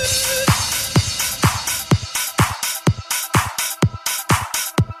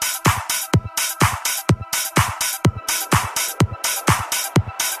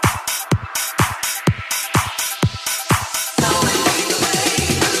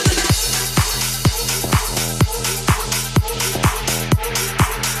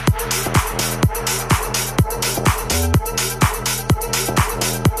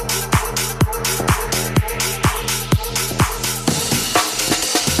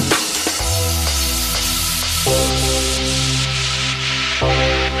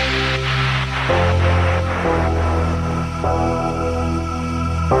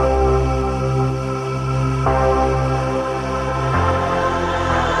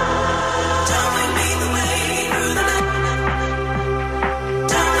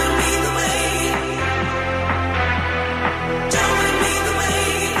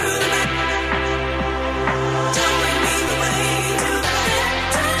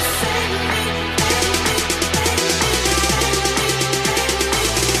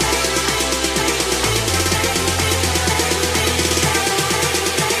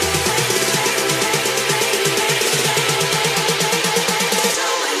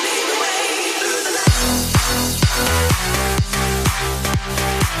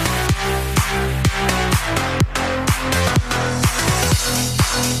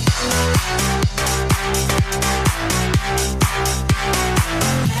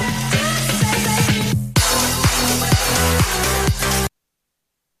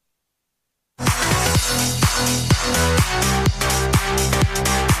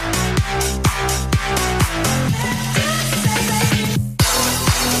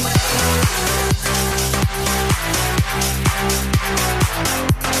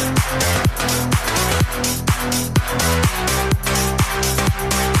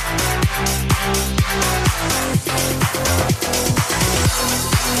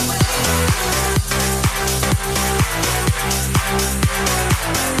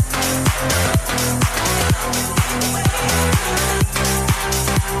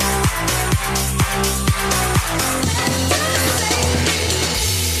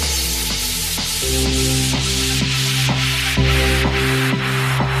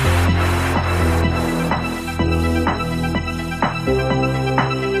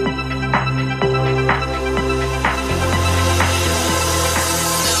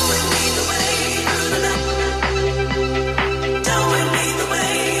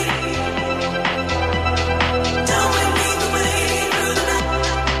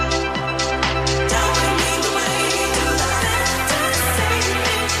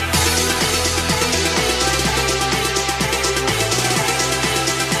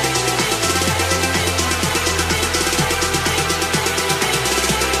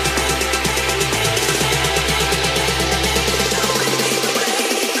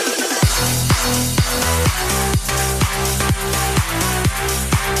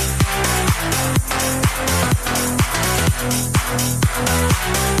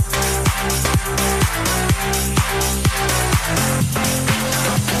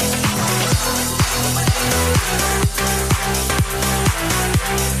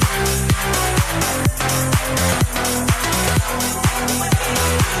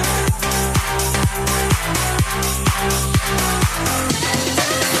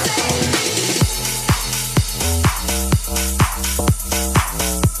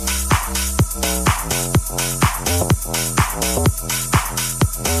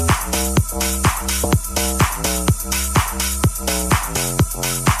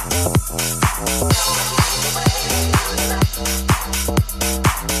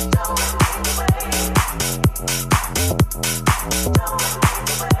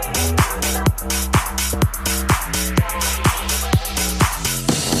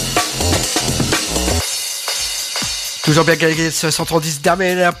 Toujours bien galgué sur 130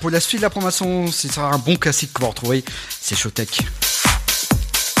 d'RVL pour la suite de la promotion. C'est un bon classique qu'on va retrouver. C'est Showtech.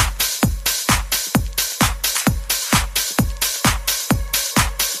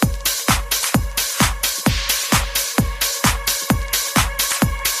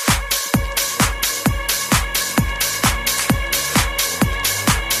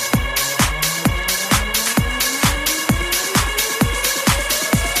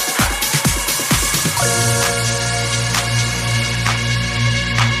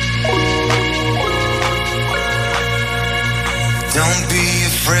 Don't be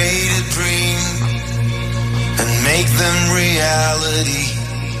afraid to dream and make them reality.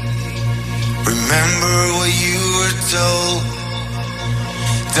 Remember what you were told.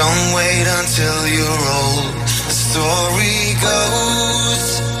 Don't wait until you're old. The story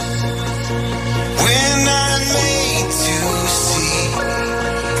goes, we're not made to see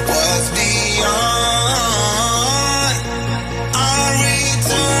what's beyond our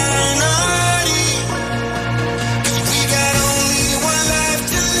eternity. 'Cause we got only one life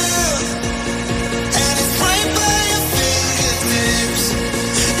to live, and it's right by your fingertips.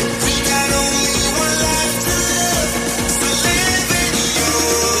 We got only one life to live, so live it your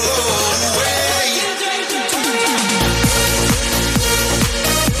way.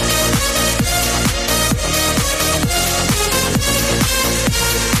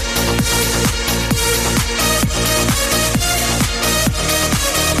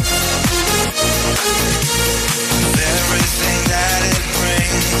 Everything that it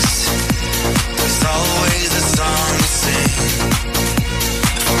brings, there's always a song to sing.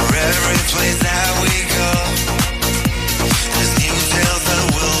 For every place that we go, there's new tales that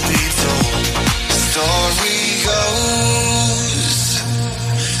will be told. The story goes,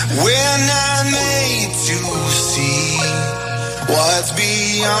 we're not made to see what's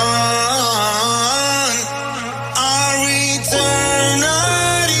beyond our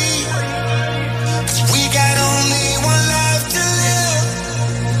eternity. 'Cause we got only one life to live,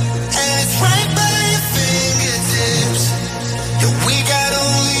 and it's right by your fingertips. Yeah, we got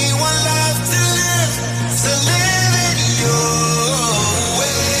only one life to live, so live it your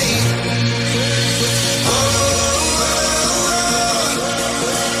way. Oh, oh, oh,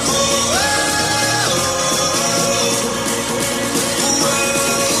 oh,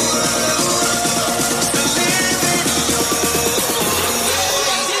 so live it your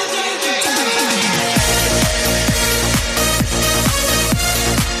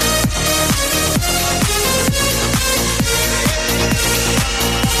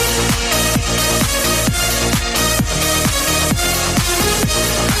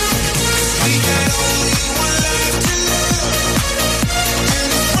We got only one life to live, and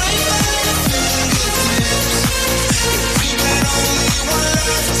it's right by your fingertips. We got only one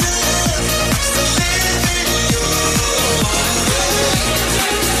life to live, so live it your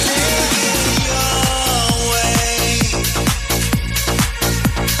way.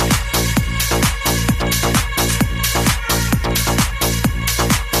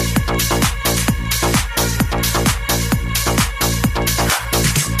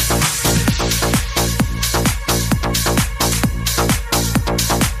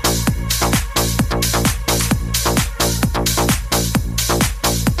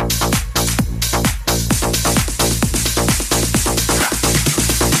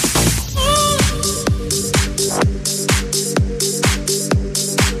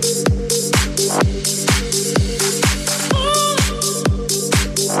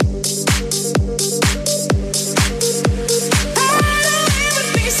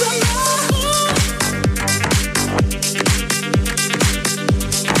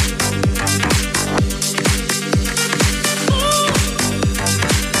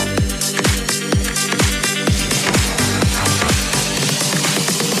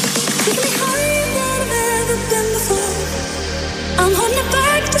 I'm holding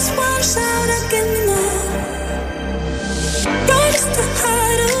back just one shout again more. You're just a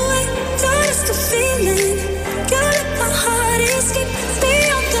hideaway, you're just a feeling. Gotta let my heart escape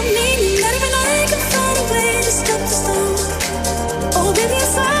beyond the meaning. Not even I can find a way to stop the storm. Oh baby,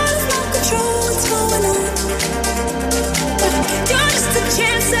 it's out of my control, what's going on? You're just a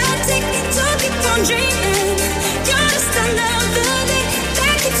chance I take to keep on dreaming. You're just another day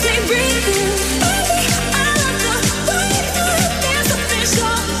that keeps me breathing. Baby, I love the way you dance up and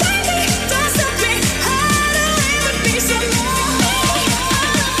show. Baby, don't stop me. Hide away with me some more. Baby, I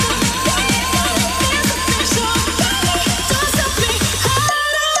love the way you dance up and show. Baby, don't stop me.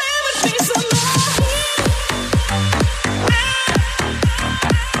 Hide away with me some more.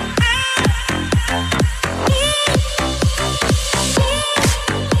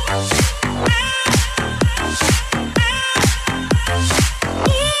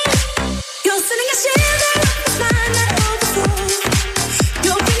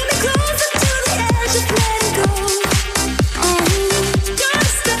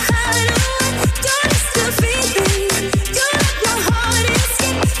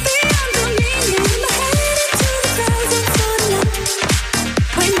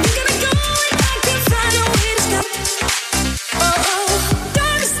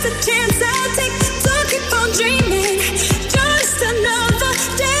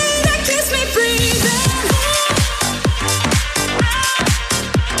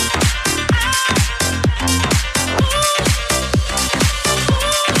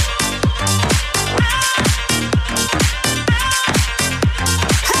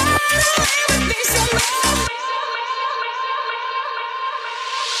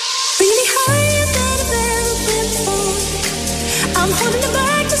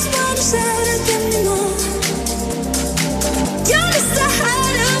 sad anymore. You're just a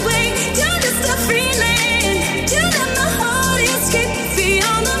hideaway, you're just a feeling. You let my heart escape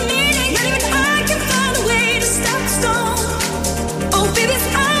beyond the meaning. Not even I can find a way to stop the storm. Oh baby, it's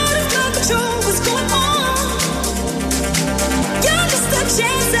out of my control, what's going on? You're just a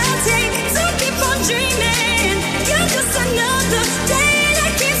chance I take to keep on dreaming. You're just another day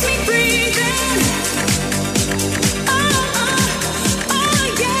that keeps me breathing. Oh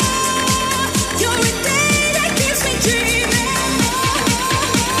yeah. You're a day that keeps me dreaming.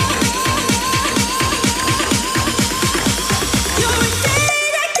 You're a day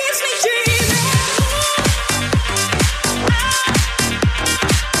that keeps me dreaming.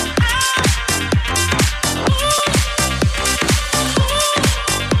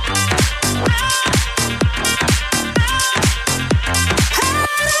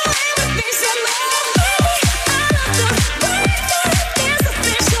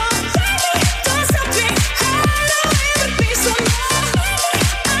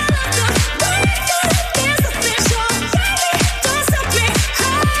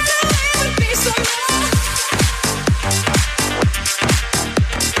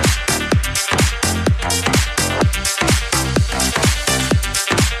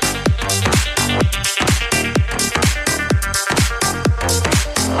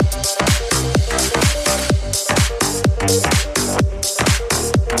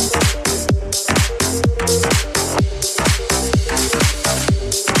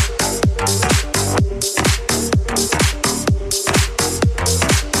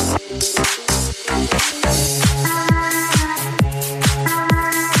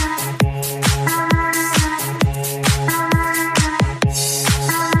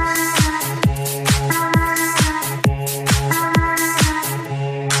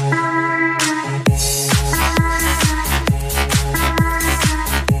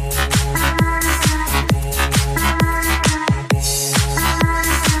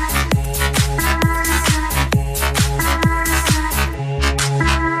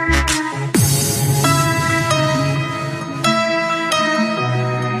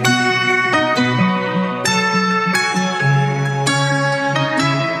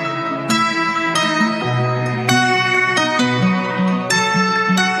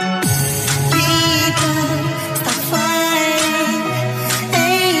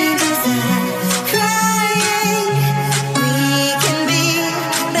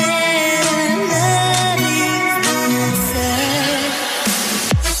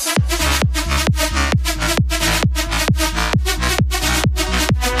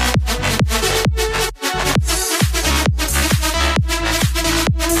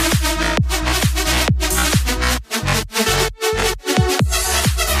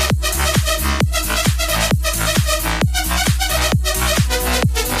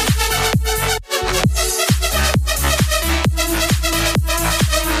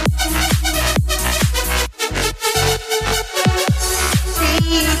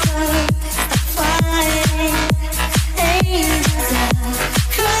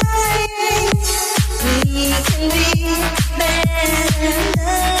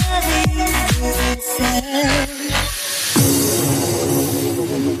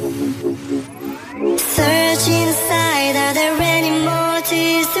 Searching inside, are there any more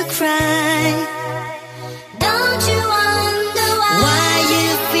tears to cry? Don't you wonder why you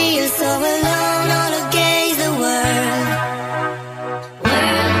feel so alone all against the world?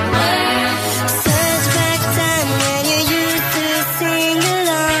 Search back time when you used to sing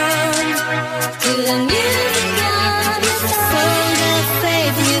along to the music of your song. Full of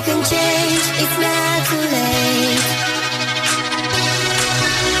faith you can change, it's not too late.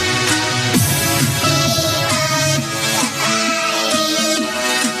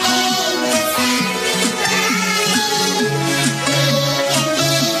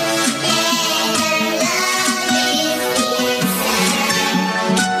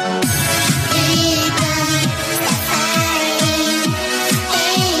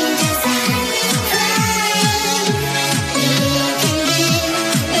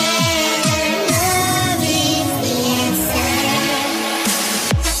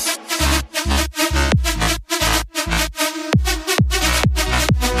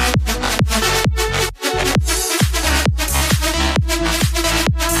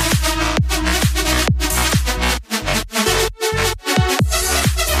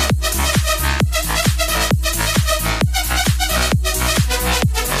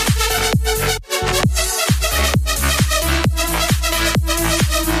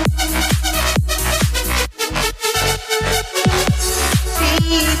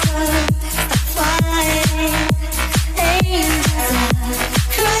 Crying, angels are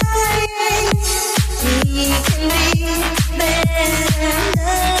crying.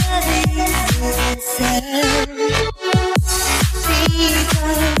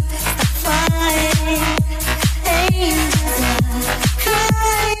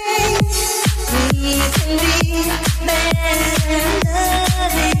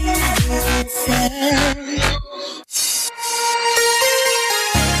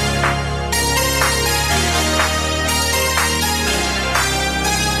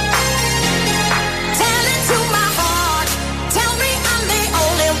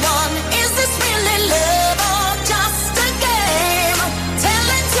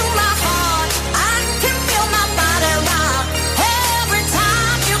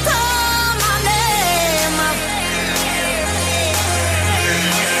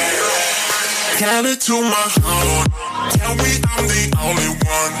 Tell it to my heart. Tell me I'm the only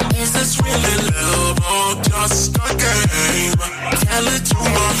one. Is this really love or just a game? Tell it to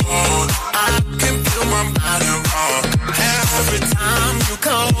my heart. I can feel my body rock every time you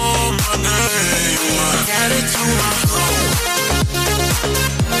call my name. Tell it to my heart.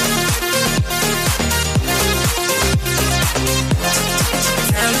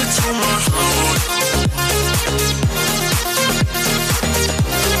 Tell it to my heart.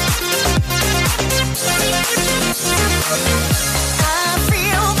 I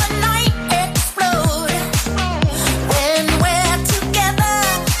feel the night explode when we're together.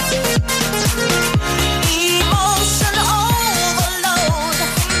 Emotion overload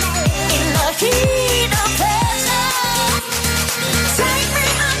in the heat of pleasure. Take me,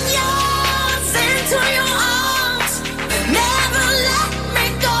 I'm yours, into your arms. Never let me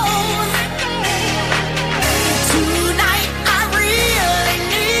go. Tonight I really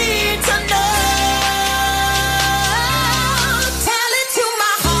need to know. Tell it to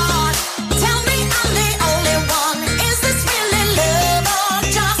my heart. Tell me I'm the only one. Is this really love or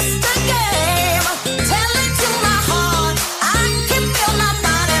just a game? Tell it to my heart. I can feel my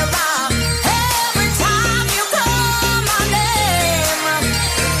body rock every time you call my name.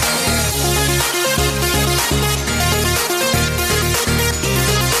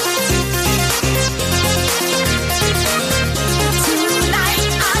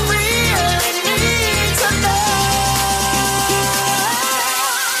 Tonight I really need to know.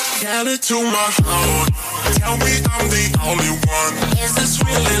 Tell it to my heart. Tell me I'm the only one. Is this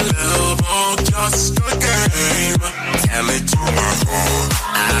really love or just a game? Tell it to my heart.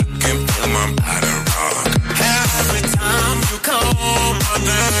 I can feel my body rock every time you call my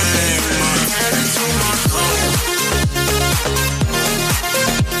name. Tell it to my heart.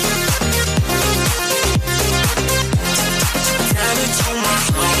 Tell it to my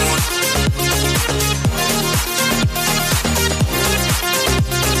heart.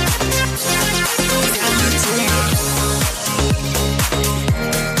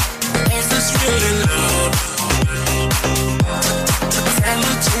 Is this really love? Tell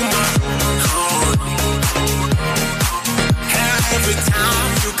it to my heart. Every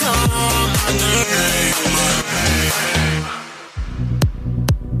time you call my name.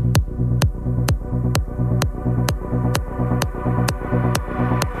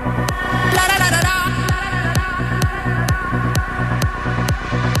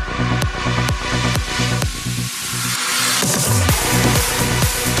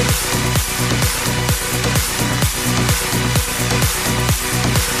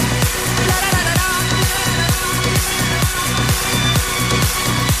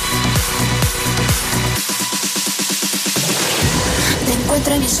 Te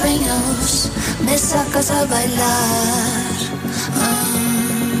encuentro en mis sueños, me sacas a bailar.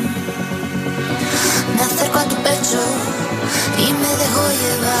 Me acerco a tu pecho y me dejo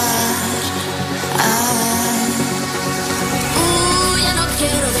llevar. Ya no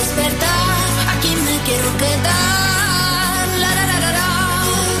quiero despertar, aquí me quiero quedar.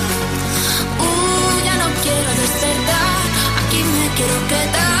 Ya no quiero despertar, aquí me quiero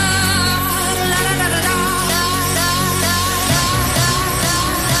quedar.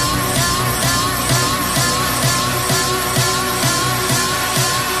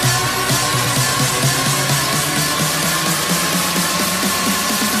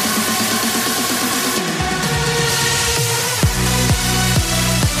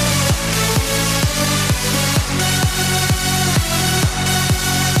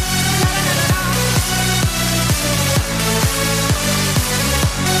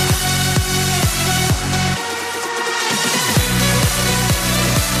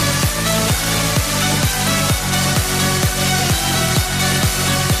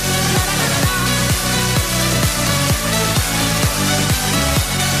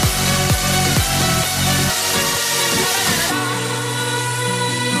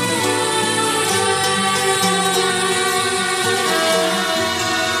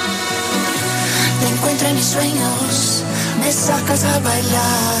 Te encuentro en mis sueños, me sacas a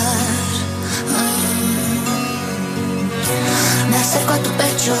bailar. Me acerco a tu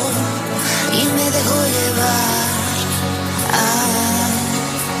pecho y me dejo llevar.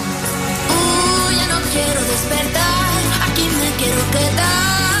 Ya no quiero despertar, aquí me quiero quedar.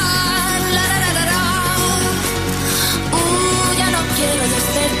 Ya no quiero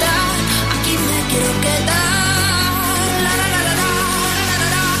despertar, aquí me quiero quedar.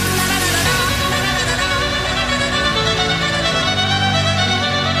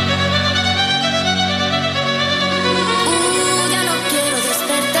 Ya no quiero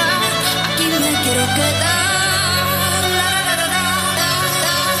despertar, aquí me quiero quedar.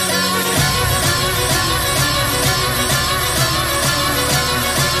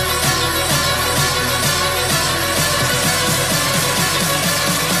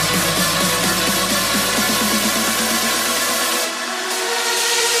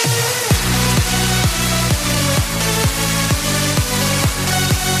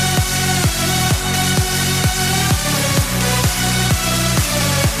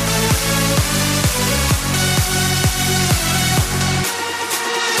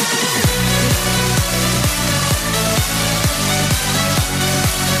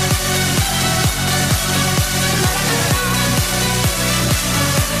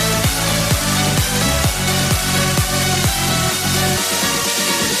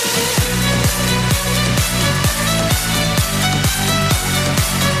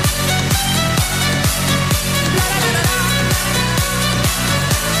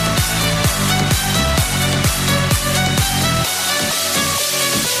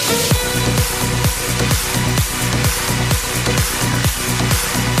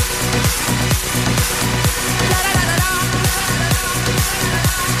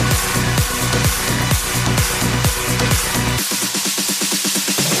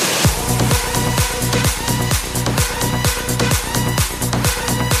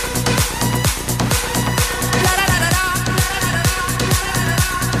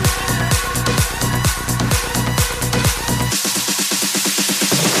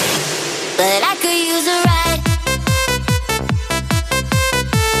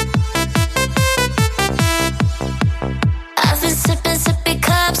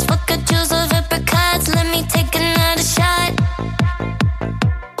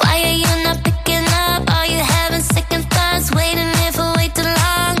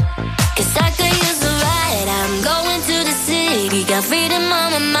 got freedom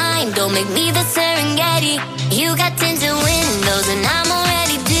on my mind. Don't make me the Serengeti. You got tinted windows and I'm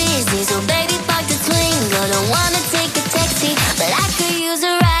already dizzy. So baby, park the Twingo. Don't wanna take a taxi, but I could use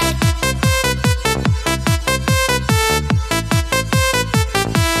a ride.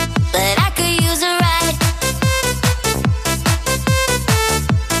 But I could use a ride.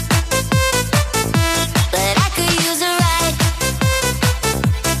 But I could use a ride.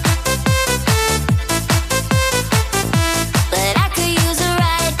 But I could use a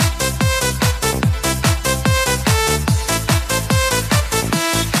ride.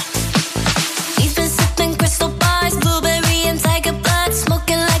 We've been sipping crystal bars, blueberry and tiger blood,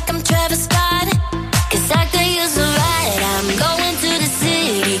 smoking like I'm Travis Scott. 'Cause I could use a ride. I'm going to the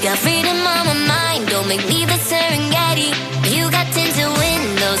city, got freedom on my mind. Don't make me the Serengeti. You got tinted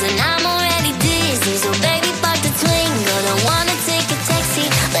windows and I'm already dizzy. So baby, park the Twingo. Don't wanna take a taxi,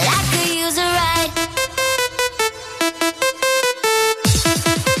 but I could use a ride.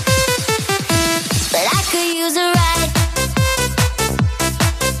 But I could use a ride.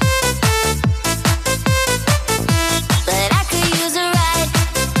 But I could use a ride.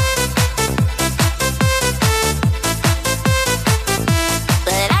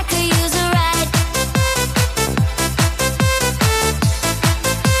 But I could use a ride.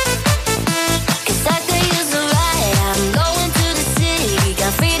 Cause I could use a ride. I'm going to the city,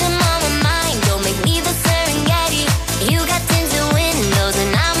 got freedom on my mind. Don't make me the Serengeti. You got tinted windows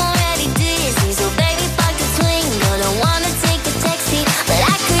and I'm already dizzy. So baby, park the Twingo. Don't wanna take a taxi, but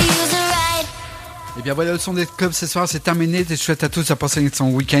I could use a ride. Et bien voilà, le son des clubs ce soir, c'est terminé. Je souhaite à tous à passer un excellent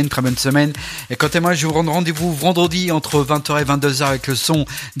week-end, très bonne semaine. Et quant à moi, je vous rends rendez-vous vendredi entre 20h et 22h avec le son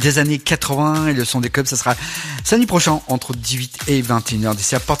des années 80. Et le son des clubs, ça sera samedi prochain entre 18 et 21h.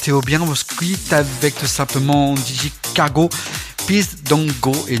 D'ici à portez-vous bien, on se quitte avec tout simplement DJ Cargo, Peace Don't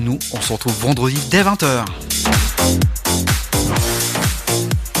Go. Et nous, on se retrouve vendredi dès 20h.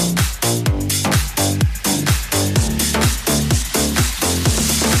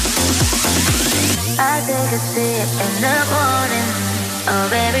 I take a sip in the morning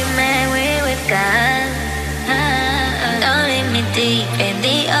of every memory we've got. Don't leave me deep in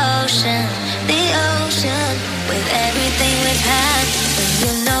the ocean, with everything we've had. And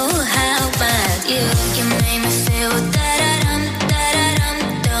you know how bad you make me feel. Da-da-dum, da-da-dum,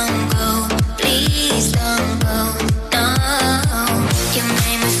 don't go, please don't go, no. You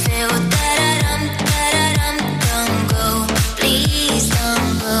make me feel. Da-da-dum, da-da-dum, don't go, please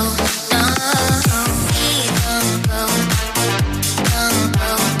don't go, no. Please don't go, don't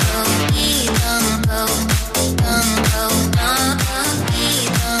go, please don't go, don't go, no. Please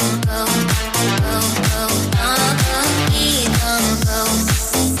don't go, go, go, no. Please don't go,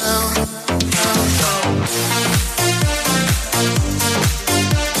 go, go, go.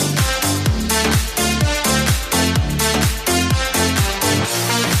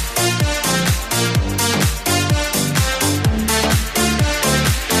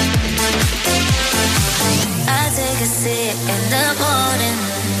 I take a sip in the morning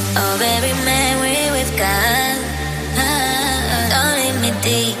of every memory we've got. Don't leave me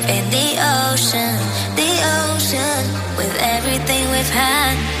deep in the ocean, with everything we've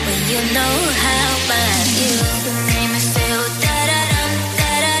had. When you know how bad you made me feel. Da-da-dum,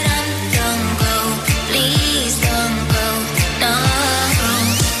 da-da-dum, don't go, please don't go, no.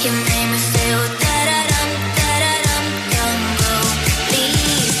 You made me feel. Da-da-dum, da-da-dum, don't go,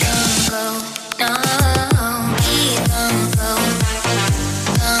 please don't go, no. Please don't go,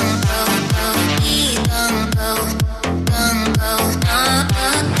 don't go, no. Please don't go, don't go,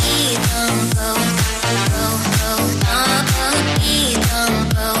 no. Please don't go, go, go, no. Please don't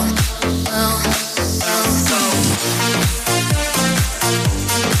go, go, go, go.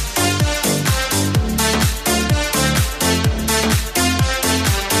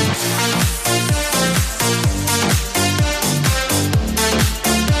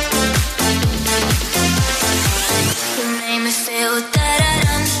 You made me feel.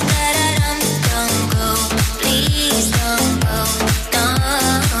 Da-da-dum, da-da-dum, don't go, please don't go, no.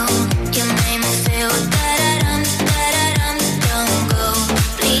 You made me feel. Da-da-dum, da-da-dum, don't go,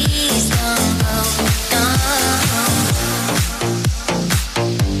 please don't go, no.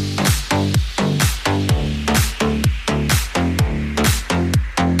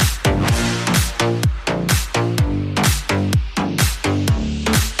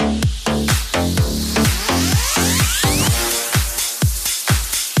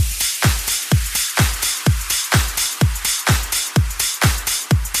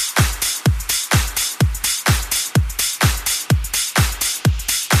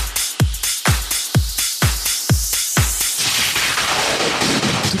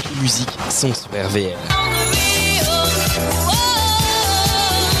 Toutes les musiques sont sur RVL.